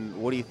 and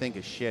what do you think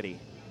is shitty?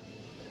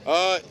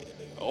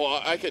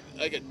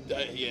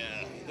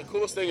 The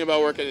coolest thing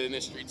about working in the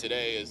industry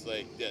today is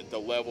like the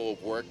level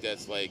of work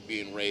that's like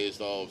being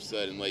raised all of a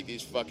sudden. Like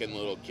these fucking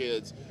little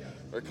kids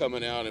are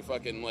coming out and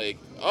fucking like,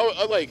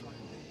 I'll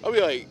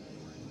be like,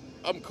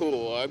 I'm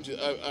cool.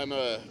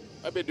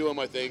 I've been doing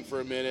my thing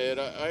for a minute.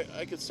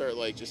 I could start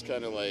like just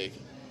kind of like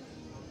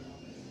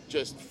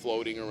just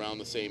floating around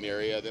the same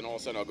area. Then all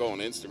of a sudden I'll go on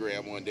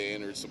Instagram one day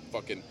and there's some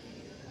fucking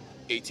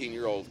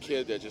 18-year-old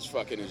kid that just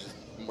fucking is just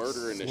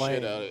murdering the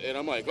shit out of it, and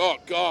I'm like, oh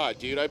god,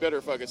 dude, I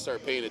better fucking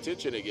start paying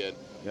attention again.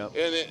 Yep.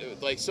 And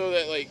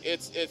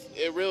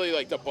it really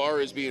like the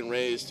bar is being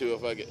raised to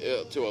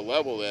a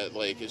level that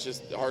like it's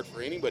just hard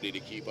for anybody to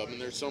keep up,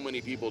 and there's so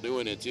many people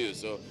doing it too.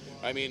 So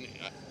I mean,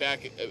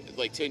 back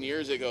like 10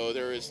 years ago,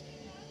 there was,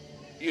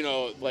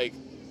 like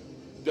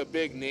the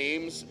big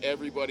names,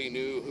 everybody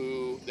knew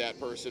who that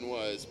person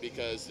was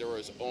because there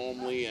was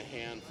only a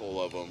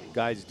handful of them.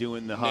 Guys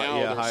doing the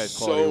highest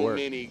quality so work.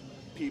 Many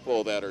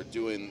people that are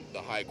doing the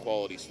high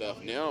quality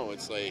stuff. Now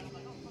it's like,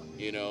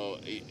 you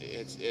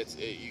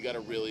got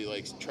to really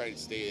like try to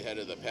stay ahead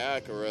of the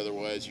pack, or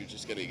otherwise you're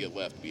just going to get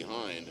left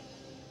behind.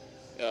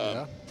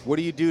 What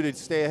do you do to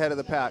stay ahead of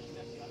the pack?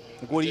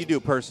 Like, what do you do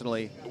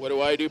personally? What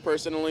do I do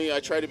personally? I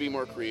try to be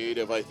more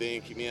creative, I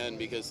think, man,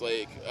 because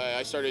like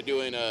I started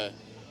doing I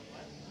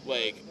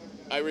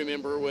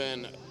remember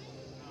when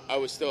I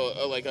was still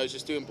I was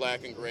just doing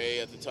black and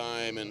gray at the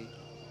time, and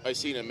I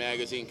seen a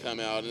magazine come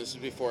out, and this is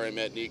before I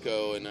met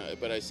Nico, and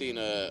but I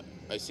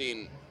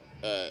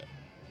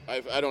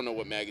don't know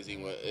what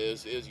magazine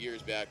it was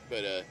years back,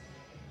 but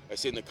I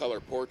seen the color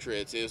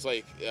portraits. It was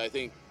like, I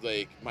think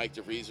like Mike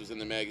DeVries was in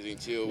the magazine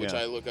too, which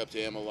I look up to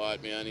him a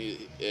lot, man.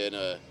 He's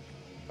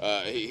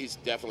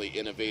definitely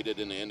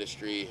innovated in the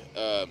industry.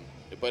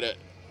 But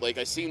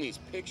I seen these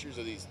pictures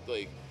of these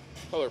like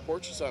color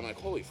portraits, I'm like,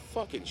 holy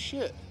fucking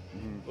shit.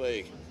 Mm-hmm.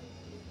 Like,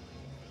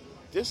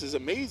 this is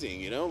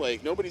amazing,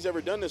 like nobody's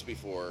ever done this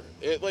before.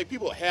 Like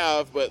people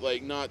have, but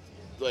like not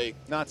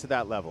to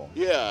that level.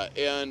 Yeah,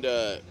 and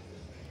I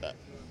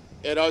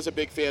was a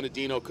big fan of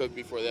Dino Cook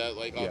before that.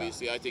 Like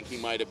obviously, I think he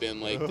might have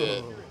been like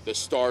the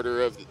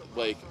starter of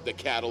like the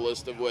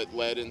catalyst of what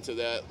led into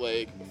that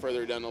like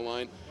further down the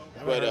line.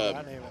 But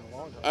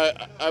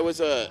I was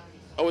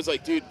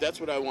like, dude,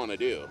 that's what I want to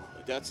do.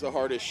 That's the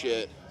hardest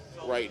shit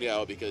right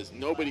now because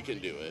nobody can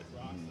do it,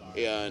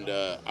 and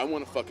I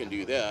want to fucking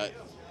do that.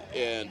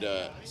 And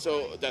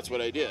so that's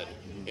what I did,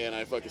 and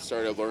I fucking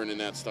started learning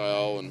that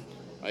style, and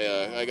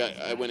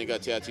I went and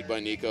got tattooed by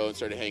Nico and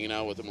started hanging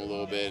out with him a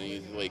little bit, and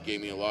he like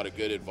gave me a lot of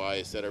good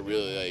advice that I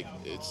really like.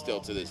 It's still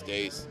to this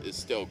day is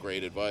still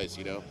great advice,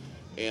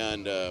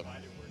 and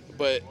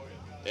but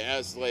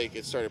as like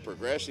it started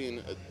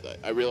progressing,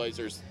 I realized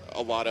there's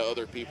a lot of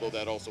other people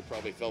that also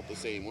probably felt the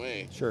same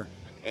way. Sure.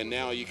 And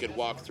now you could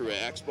walk through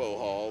an expo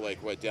hall,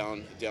 like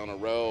down a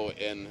row,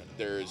 and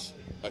there's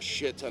a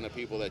shit ton of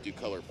people that do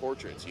color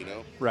portraits,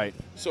 Right.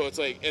 So it's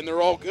like, and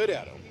they're all good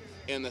at them.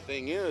 And the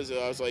thing is,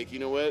 I was like, you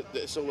know what?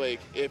 So like,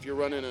 if you're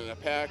running in a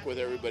pack with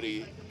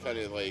everybody kind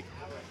of like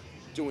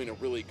doing a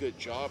really good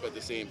job at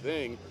the same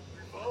thing,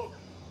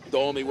 the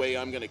only way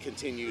I'm going to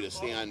continue to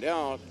stand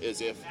out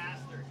is if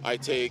I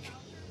take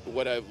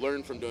what I've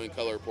learned from doing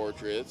color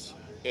portraits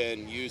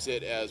and use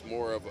it as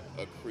more of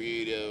a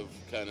creative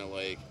kind of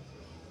like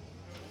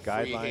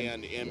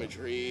freehand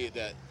imagery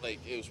that like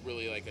it was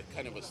really like a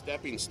kind of a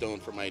stepping stone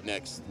for my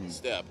next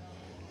step.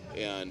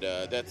 And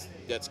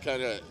that's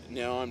kind of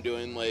now I'm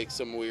doing like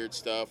some weird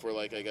stuff where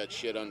like I got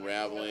shit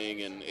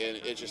unraveling and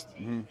it's just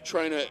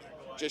trying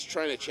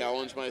to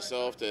challenge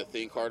myself to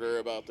think harder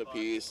about the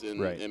piece and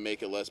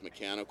make it less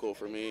mechanical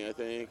for me, I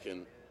think.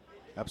 And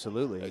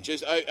absolutely,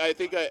 I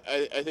think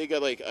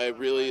I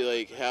really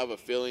like have a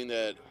feeling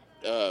that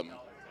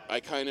I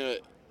kind of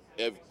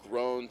have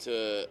grown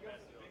to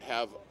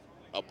have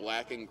a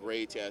black and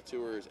gray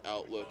tattooer's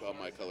outlook on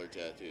my color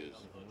tattoos.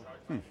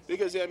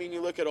 Because I mean, you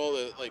look at all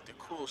the like the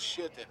cool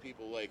shit that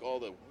people like, all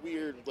the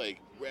weird like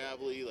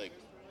ravelly, like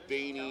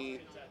veiny,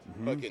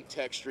 fucking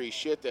textury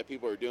shit that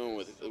people are doing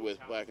with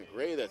black and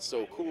gray. That's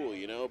so cool,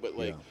 you know. But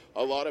like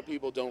a lot of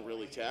people don't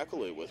really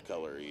tackle it with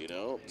color, you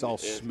know. It's all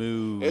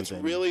smooth. It's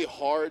really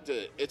hard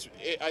to.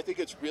 I think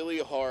it's really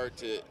hard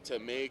to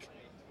make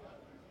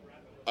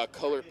a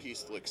color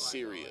piece look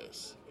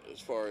serious, as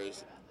far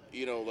as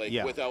you know, like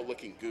without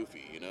looking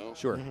goofy, you know.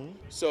 Sure.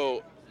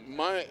 So.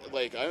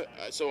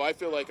 I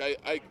feel like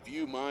I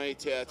view my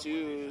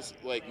tattoos,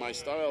 like my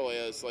style,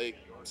 as like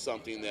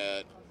something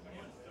that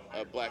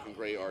a black and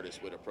gray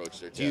artist would approach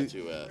their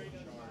tattoo at.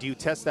 Do you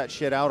test that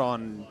shit out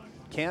on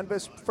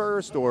canvas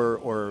first,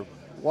 or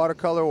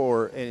watercolor,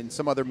 or in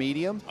some other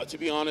medium? To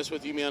be honest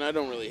with you, man, I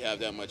don't really have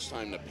that much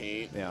time to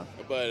paint. Yeah.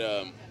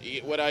 But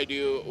what I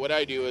do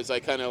is I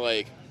kind of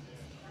like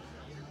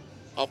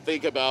I'll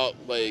think about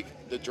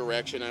like the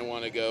direction I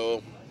want to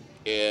go,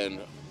 and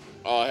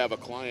I'll have a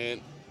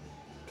client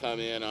come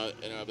in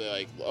and I'll be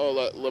like,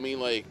 oh, let me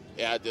like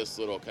add this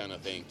little kind of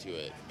thing to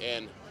it,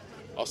 and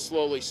I'll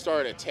slowly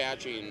start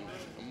attaching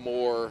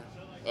more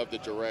of the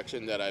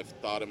direction that I've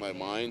thought in my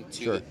mind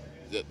to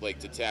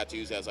the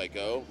tattoos as I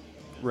go.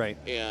 Right.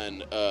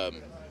 And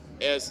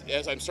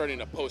as I'm starting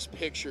to post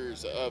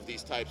pictures of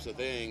these types of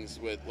things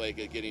with like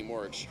it getting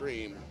more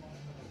extreme,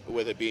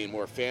 with it being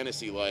more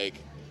fantasy like,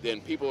 then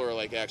people are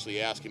like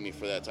actually asking me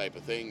for that type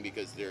of thing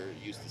because they're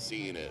used to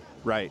seeing it.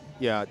 Right.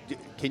 Yeah.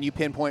 Can you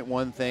pinpoint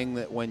one thing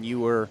that when you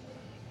were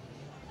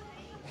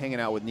hanging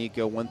out with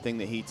Nico, one thing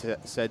that he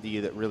said to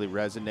you that really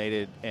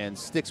resonated and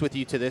sticks with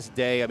you to this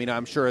day? I mean,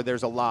 I'm sure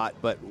there's a lot,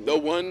 but the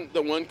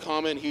one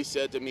comment he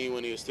said to me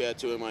when he was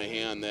tattooing my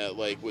hand that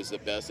like was the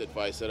best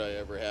advice that I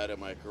ever had in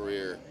my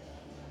career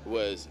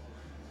was,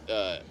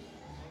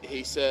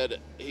 he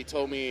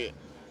told me,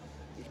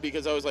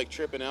 because I was like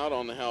tripping out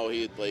on how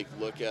he'd like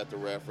look at the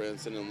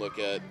reference and then look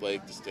at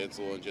like the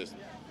stencil and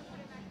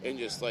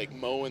just like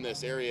mowing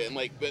this area and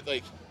like, but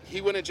like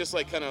he wouldn't just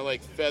like kind of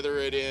like feather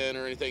it in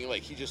or anything.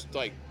 Like he just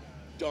like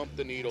dumped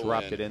the needle,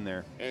 dropped it in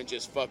there, and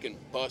just fucking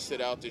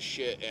busted out this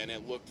shit, and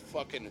it looked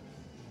fucking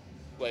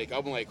like,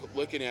 I'm like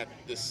looking at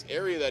this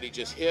area that he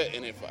just hit,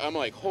 and I'm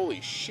like, holy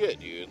shit,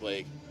 dude,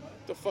 like,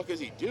 the fuck is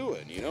he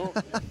doing, you know?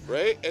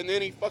 Right? And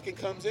then he fucking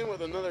comes in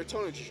with another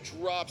tone and just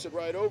drops it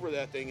right over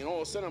that thing, and all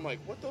of a sudden I'm like,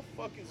 what the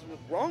fuck is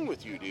wrong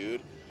with you,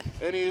 dude?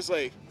 And he's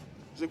like,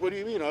 what do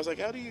you mean? I was like,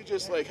 how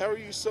are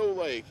you so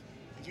like,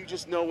 you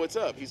just know what's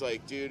up? He's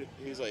like, dude,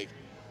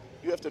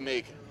 you have to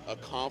make a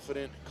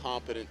confident,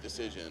 competent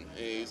decision.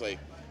 And he's like,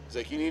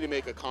 you need to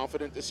make a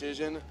confident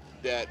decision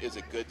that is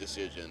a good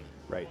decision.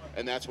 Right.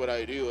 And that's what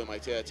I do in my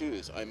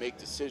tattoos. I make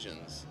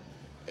decisions.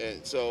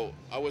 And so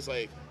I was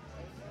like,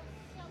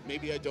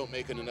 maybe I don't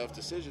make enough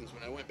decisions.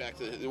 When I went back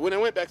to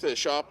the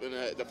shop, and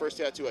the first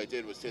tattoo I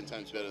did was 10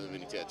 times better than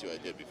any tattoo I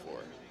did before.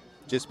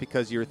 Just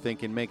because you're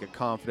thinking make a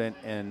confident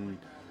and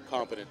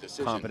competent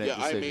decision.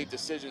 I made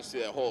decisions to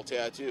that whole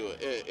tattoo,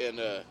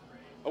 and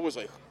I was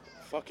like,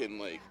 fucking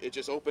like, it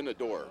just opened a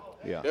door.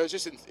 Yeah. It was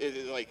just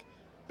like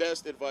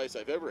best advice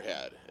I've ever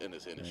had in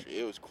this industry.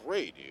 Right. It was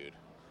great, dude.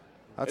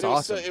 That's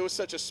awesome. It was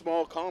such a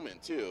small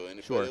comment too, and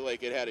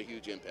it had a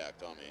huge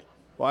impact on me.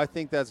 Well, I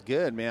think that's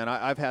good, man.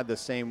 I've had the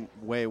same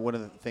way. One of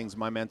the things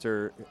my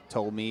mentor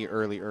told me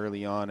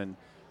early on, and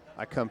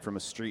I come from a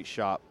street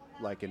shop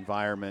like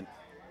environment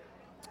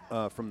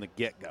from the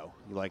get-go,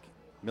 like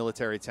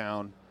military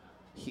town.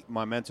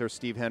 My mentor,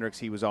 Steve Hendricks,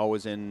 he was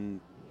always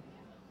in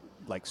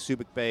like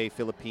Subic Bay,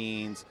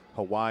 Philippines,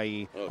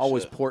 Hawaii,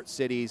 always port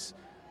cities,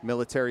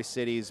 military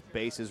cities,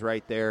 bases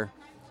right there.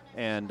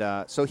 And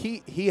so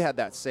he had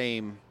that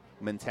same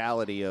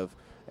mentality of,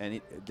 and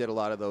he did a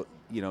lot of the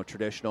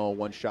traditional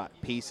one-shot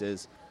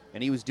pieces.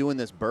 And he was doing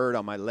this bird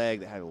on my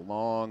leg that had a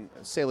long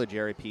Sailor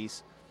Jerry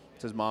piece.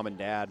 It says Mom and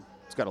Dad.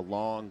 It's got a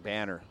long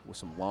banner with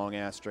some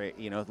long-ass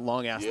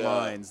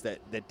lines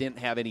that didn't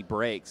have any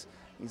breaks.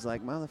 He's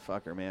like,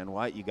 motherfucker, man,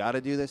 why you got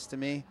to do this to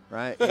me,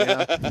 right?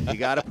 You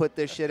got to put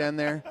this shit in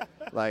there,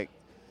 like.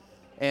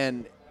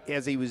 And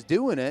as he was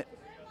doing it,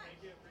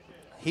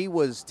 he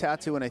was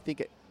tattooing, I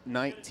think, at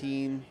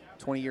 19,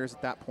 20 years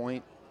at that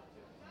point,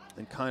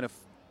 and kind of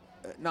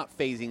not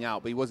phasing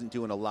out, but he wasn't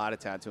doing a lot of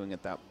tattooing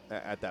at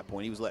that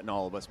point. He was letting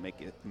all of us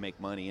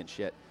make money and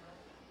shit,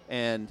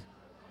 and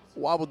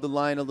wobbled the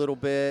line a little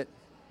bit,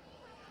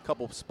 a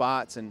couple of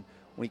spots, and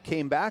when he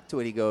came back to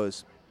it, he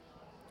goes,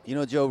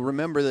 Joe,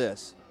 remember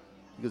this.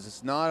 He goes,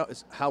 it's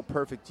not how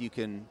perfect you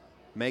can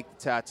make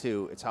the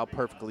tattoo. It's how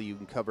perfectly you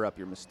can cover up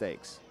your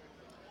mistakes.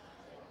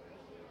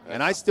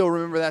 And I still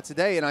remember that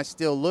today, and I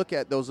still look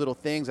at those little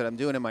things that I'm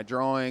doing in my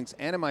drawings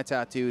and in my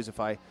tattoos.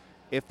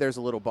 If there's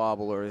a little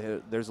bobble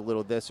or there's a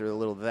little this or a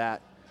little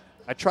that,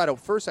 I try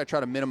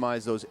to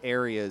minimize those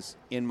areas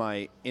in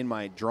my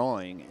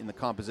drawing, in the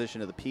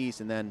composition of the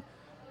piece, and then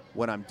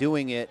when I'm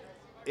doing it,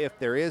 if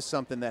there is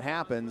something that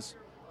happens,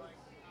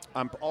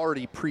 I'm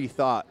already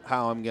pre-thought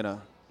how I'm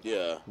gonna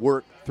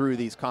work through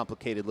these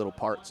complicated little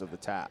parts of the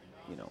tat.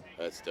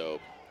 That's dope.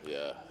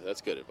 Yeah,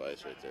 that's good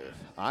advice right there.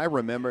 I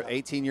remember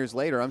 18 years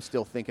later, I'm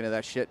still thinking of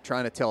that shit,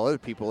 trying to tell other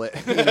people it,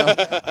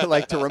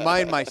 like to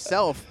remind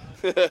myself.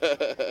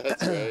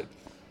 That's right.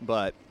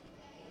 But,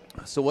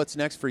 so what's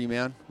next for you,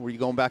 man? Were you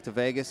going back to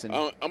Vegas? And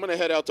I'm going to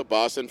head out to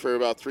Boston for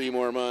about 3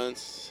 more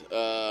months.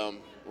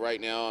 Right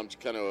now, I'm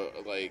kind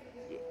of like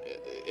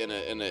in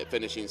the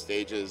finishing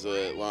stages,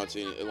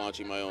 launching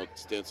my own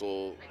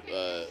stencil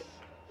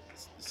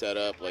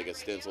setup, like a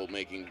stencil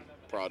making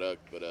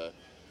product, but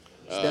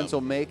stencil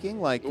making,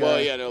 like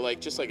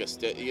like just like a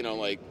stencil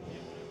like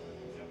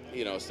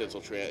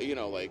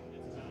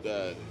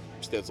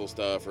stencil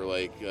stuff or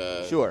like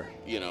sure,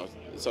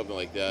 something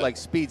like that, like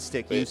Speed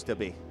Stick used to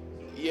be.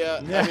 Yeah,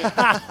 I mean,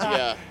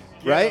 yeah,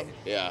 right.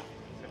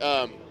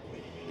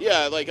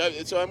 Yeah, like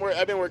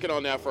I've been working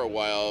on that for a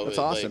while. That's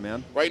awesome,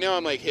 man. Right now,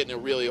 I'm like hitting it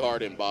really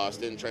hard in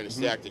Boston, trying to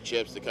stack the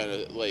chips to kind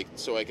of like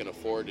so I can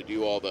afford to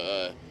do all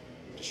the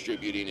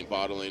distributing and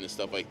bottling and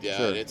stuff like that.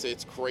 Sure.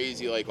 It's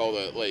crazy, like all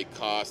the like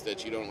costs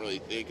that you don't really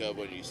think of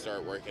when you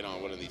start working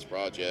on one of these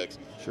projects.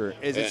 Sure.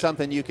 Is it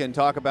something you can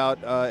talk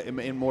about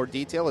in more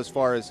detail as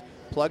far as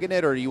plugging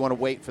it, or do you want to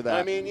wait for that?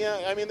 I mean,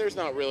 there's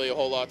not really a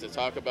whole lot to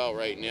talk about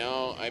right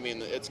now. I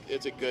mean,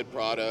 it's a good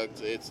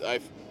product.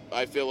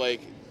 I feel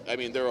like, I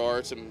mean, there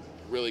are some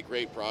really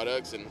great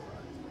products, and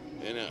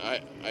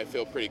I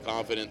feel pretty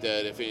confident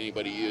that if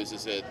anybody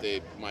uses it,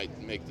 they might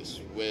make the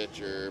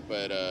switch.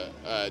 But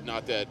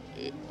not that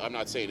I'm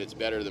not saying it's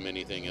better than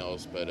anything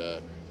else, but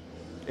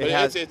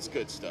it's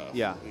good stuff.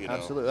 Yeah,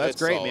 absolutely. That's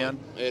great, solid.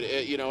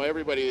 Man.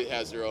 Everybody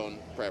has their own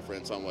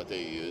preference on what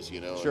they use.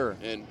 Sure.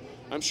 And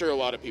I'm sure a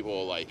lot of people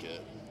will like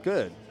it.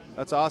 Good.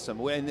 That's awesome.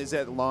 And is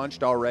it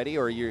launched already,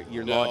 or you're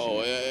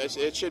launching it?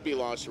 No, it should be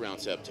launched around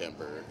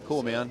September.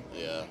 Cool, man.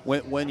 Yeah.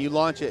 When you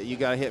launch it, you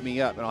got to hit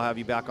me up, and I'll have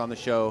you back on the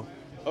show,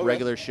 okay.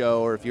 Regular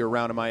show, or if you're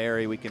around in my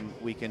area, we can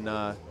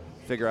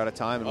figure out a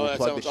time, and we'll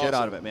plug the shit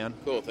out of it, man.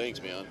 Cool,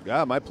 thanks, man.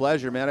 Yeah, my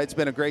pleasure, man. It's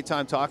been a great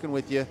time talking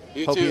with you.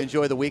 Hope too. you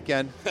enjoy the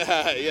weekend.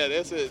 Yeah,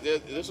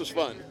 this was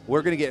fun.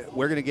 We're gonna get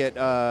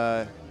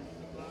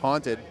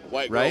haunted,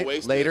 White girl right?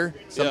 wasted. Later,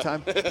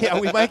 sometime. Yeah. Yeah,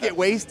 we might get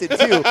wasted too.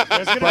 There's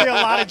going to be a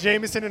lot of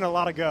Jameson and a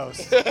lot of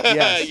ghosts.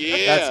 Yes,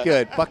 Yeah. that's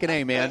good. Fucking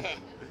A, man.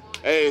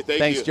 Hey,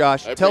 Thanks, you.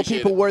 Josh. I Tell appreciate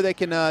people it. where they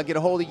can get a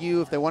hold of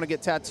you if they want to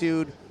get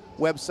tattooed,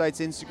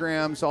 websites,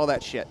 Instagrams, all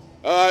that shit.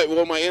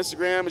 Well, my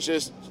Instagram is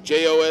just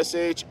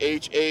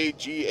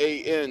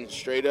JOSHHAGAN,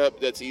 straight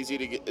up. That's easy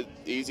to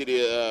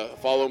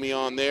follow me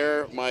on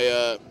there. My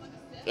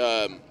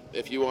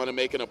if you want to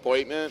make an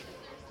appointment,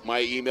 my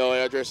email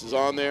address is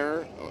on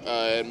there,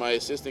 and my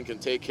assistant can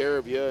take care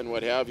of you and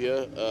what have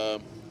you.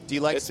 Do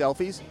you like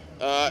selfies?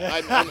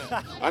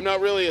 I'm not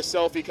really a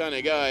selfie kind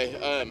of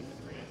guy.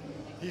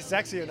 He's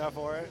sexy enough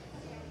for it.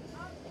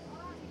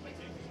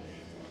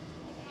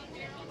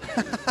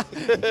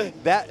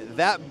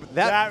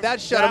 that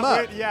shut him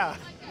up. Yeah.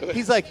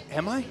 He's like,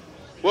 am I?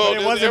 Well,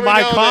 But it wasn't every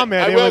my now and then,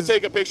 comment, I it will was-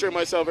 take a picture of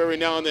myself every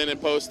now and then and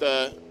post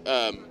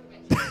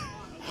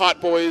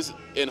hot boys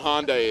in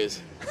Hondas.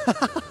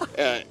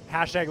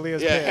 Hashtag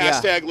Leah's Yeah,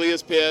 pissed. hashtag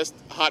Leah's pissed.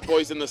 Hot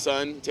boys in the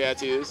sun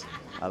tattoos.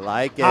 I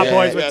like it. Hot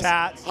boys with Yes.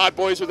 tats. Hot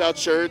boys without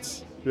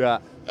shirts. Yeah.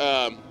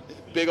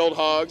 Big old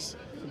hogs.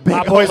 Big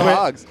Hot boys old with-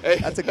 hogs.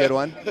 That's a good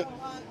one.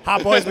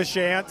 Hot boys with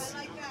shants.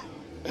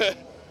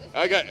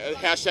 I got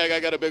hashtag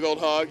I got a big old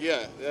hog.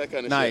 Yeah, that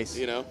kind of Nice.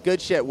 shit.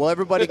 Good shit. Well,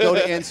 everybody go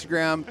to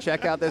Instagram,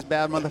 check out this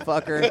bad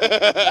motherfucker,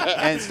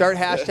 and start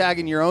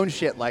hashtagging your own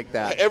shit like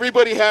that.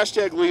 Everybody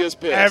hashtag Leah's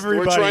pissed.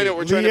 Everybody. We're trying to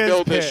Leah's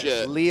build this pissed.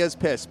 shit. Leah's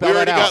pissed. We Spell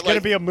that already out. got It's going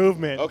to be a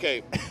movement.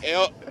 Okay.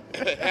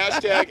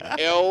 Hashtag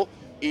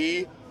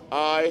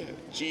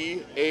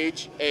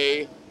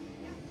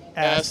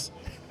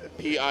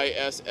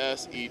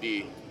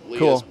LEIGHASPISSED. Leah's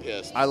Cool.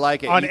 pissed. I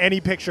like it. On You-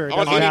 any picture. It On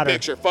doesn't any matter.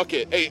 picture. Fuck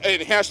it. Hey,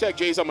 and hashtag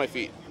Jay's on my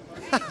feet.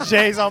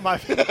 Jay's on my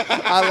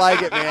I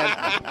like it,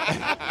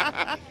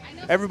 man.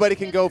 Everybody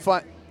can go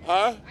find.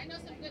 Huh? I know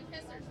some good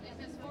pissers. They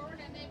piss forward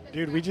and they piss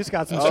Dude, we just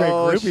got some straight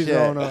Oh groupies shit.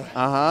 going on.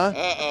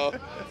 Uh-oh.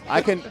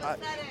 I can.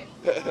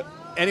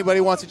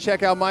 Anybody wants to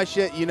check out my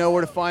shit, you know where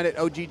to find it.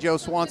 OG Joe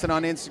Swanson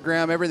on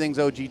Instagram. Everything's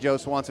OG Joe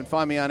Swanson.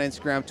 Find me on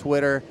Instagram,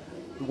 Twitter.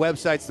 The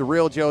website's The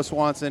Real Joe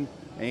Swanson.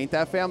 Ain't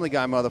that Family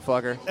Guy,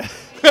 motherfucker.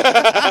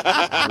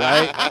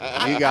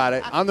 Right? You got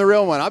it. I'm the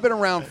real one. I've been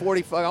around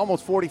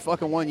almost 40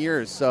 fucking 1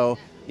 years, so,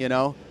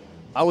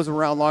 I was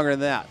around longer than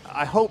that.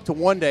 I hope to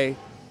one day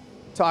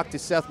talk to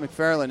Seth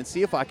MacFarlane and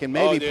see if I can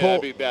maybe dude,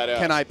 pull. that'd be badass.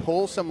 Can I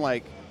pull some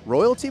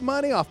royalty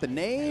money off the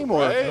name,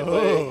 or Right?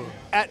 Oh.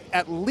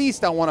 at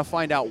least I want to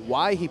find out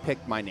why he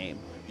picked my name.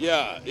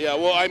 Yeah.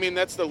 Well, I mean,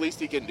 that's the least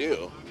he can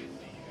do.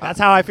 That's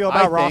how I feel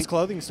about I Ross think-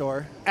 Clothing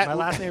Store. At- My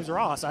last name's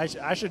Ross. I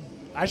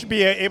should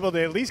be able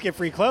to at least get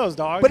free clothes,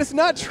 dog. But it's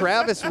not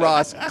Travis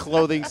Ross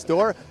Clothing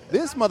Store.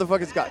 This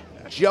motherfucker's got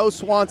Joe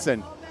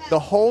Swanson. The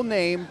whole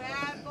name.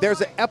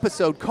 There's an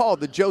episode called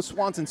The Joe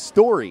Swanson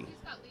Story.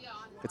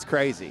 It's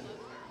crazy.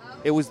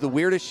 It was the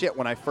weirdest shit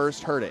when I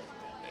first heard it.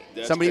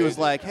 That's Somebody was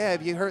crazy. like, "Hey,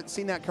 have you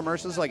seen that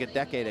commercial? This was like a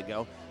decade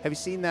ago. Have you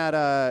seen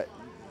that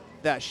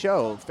that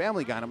show,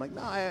 Family Guy?" And I'm like,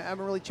 "No, I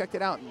haven't really checked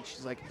it out." And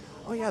she's like,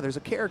 "Oh yeah, there's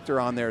a character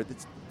on there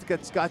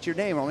that's got your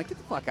name." I'm like, "Get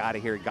the fuck out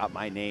of here! It got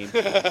my name."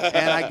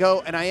 And I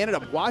go and I ended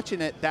up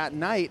watching it that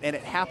night, and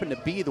it happened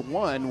to be the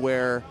one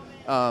where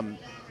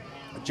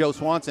Joe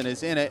Swanson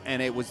is in it,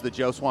 and it was the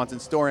Joe Swanson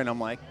story. And I'm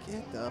like,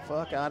 "Get the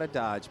fuck out of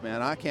Dodge,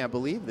 man! I can't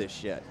believe this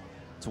shit.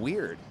 It's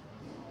weird."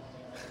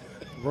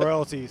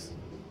 Royalties.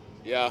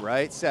 Yeah.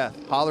 Right,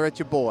 Seth? Holler at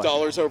your boy.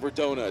 Dollars over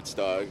donuts,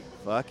 dog.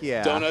 Fuck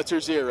yeah. Donuts are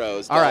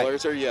zeros. All right.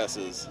 Dollars are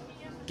yeses.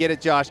 Get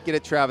it, Josh. Get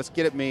it, Travis.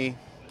 Get it, me.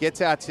 Get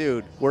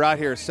tattooed. We're out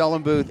here,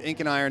 Sullen Booth,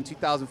 Ink and Iron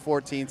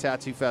 2014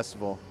 Tattoo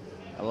Festival.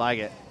 I like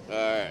it. All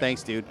right.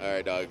 Thanks, dude. All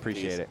right, dog.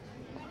 Appreciate Peace. it.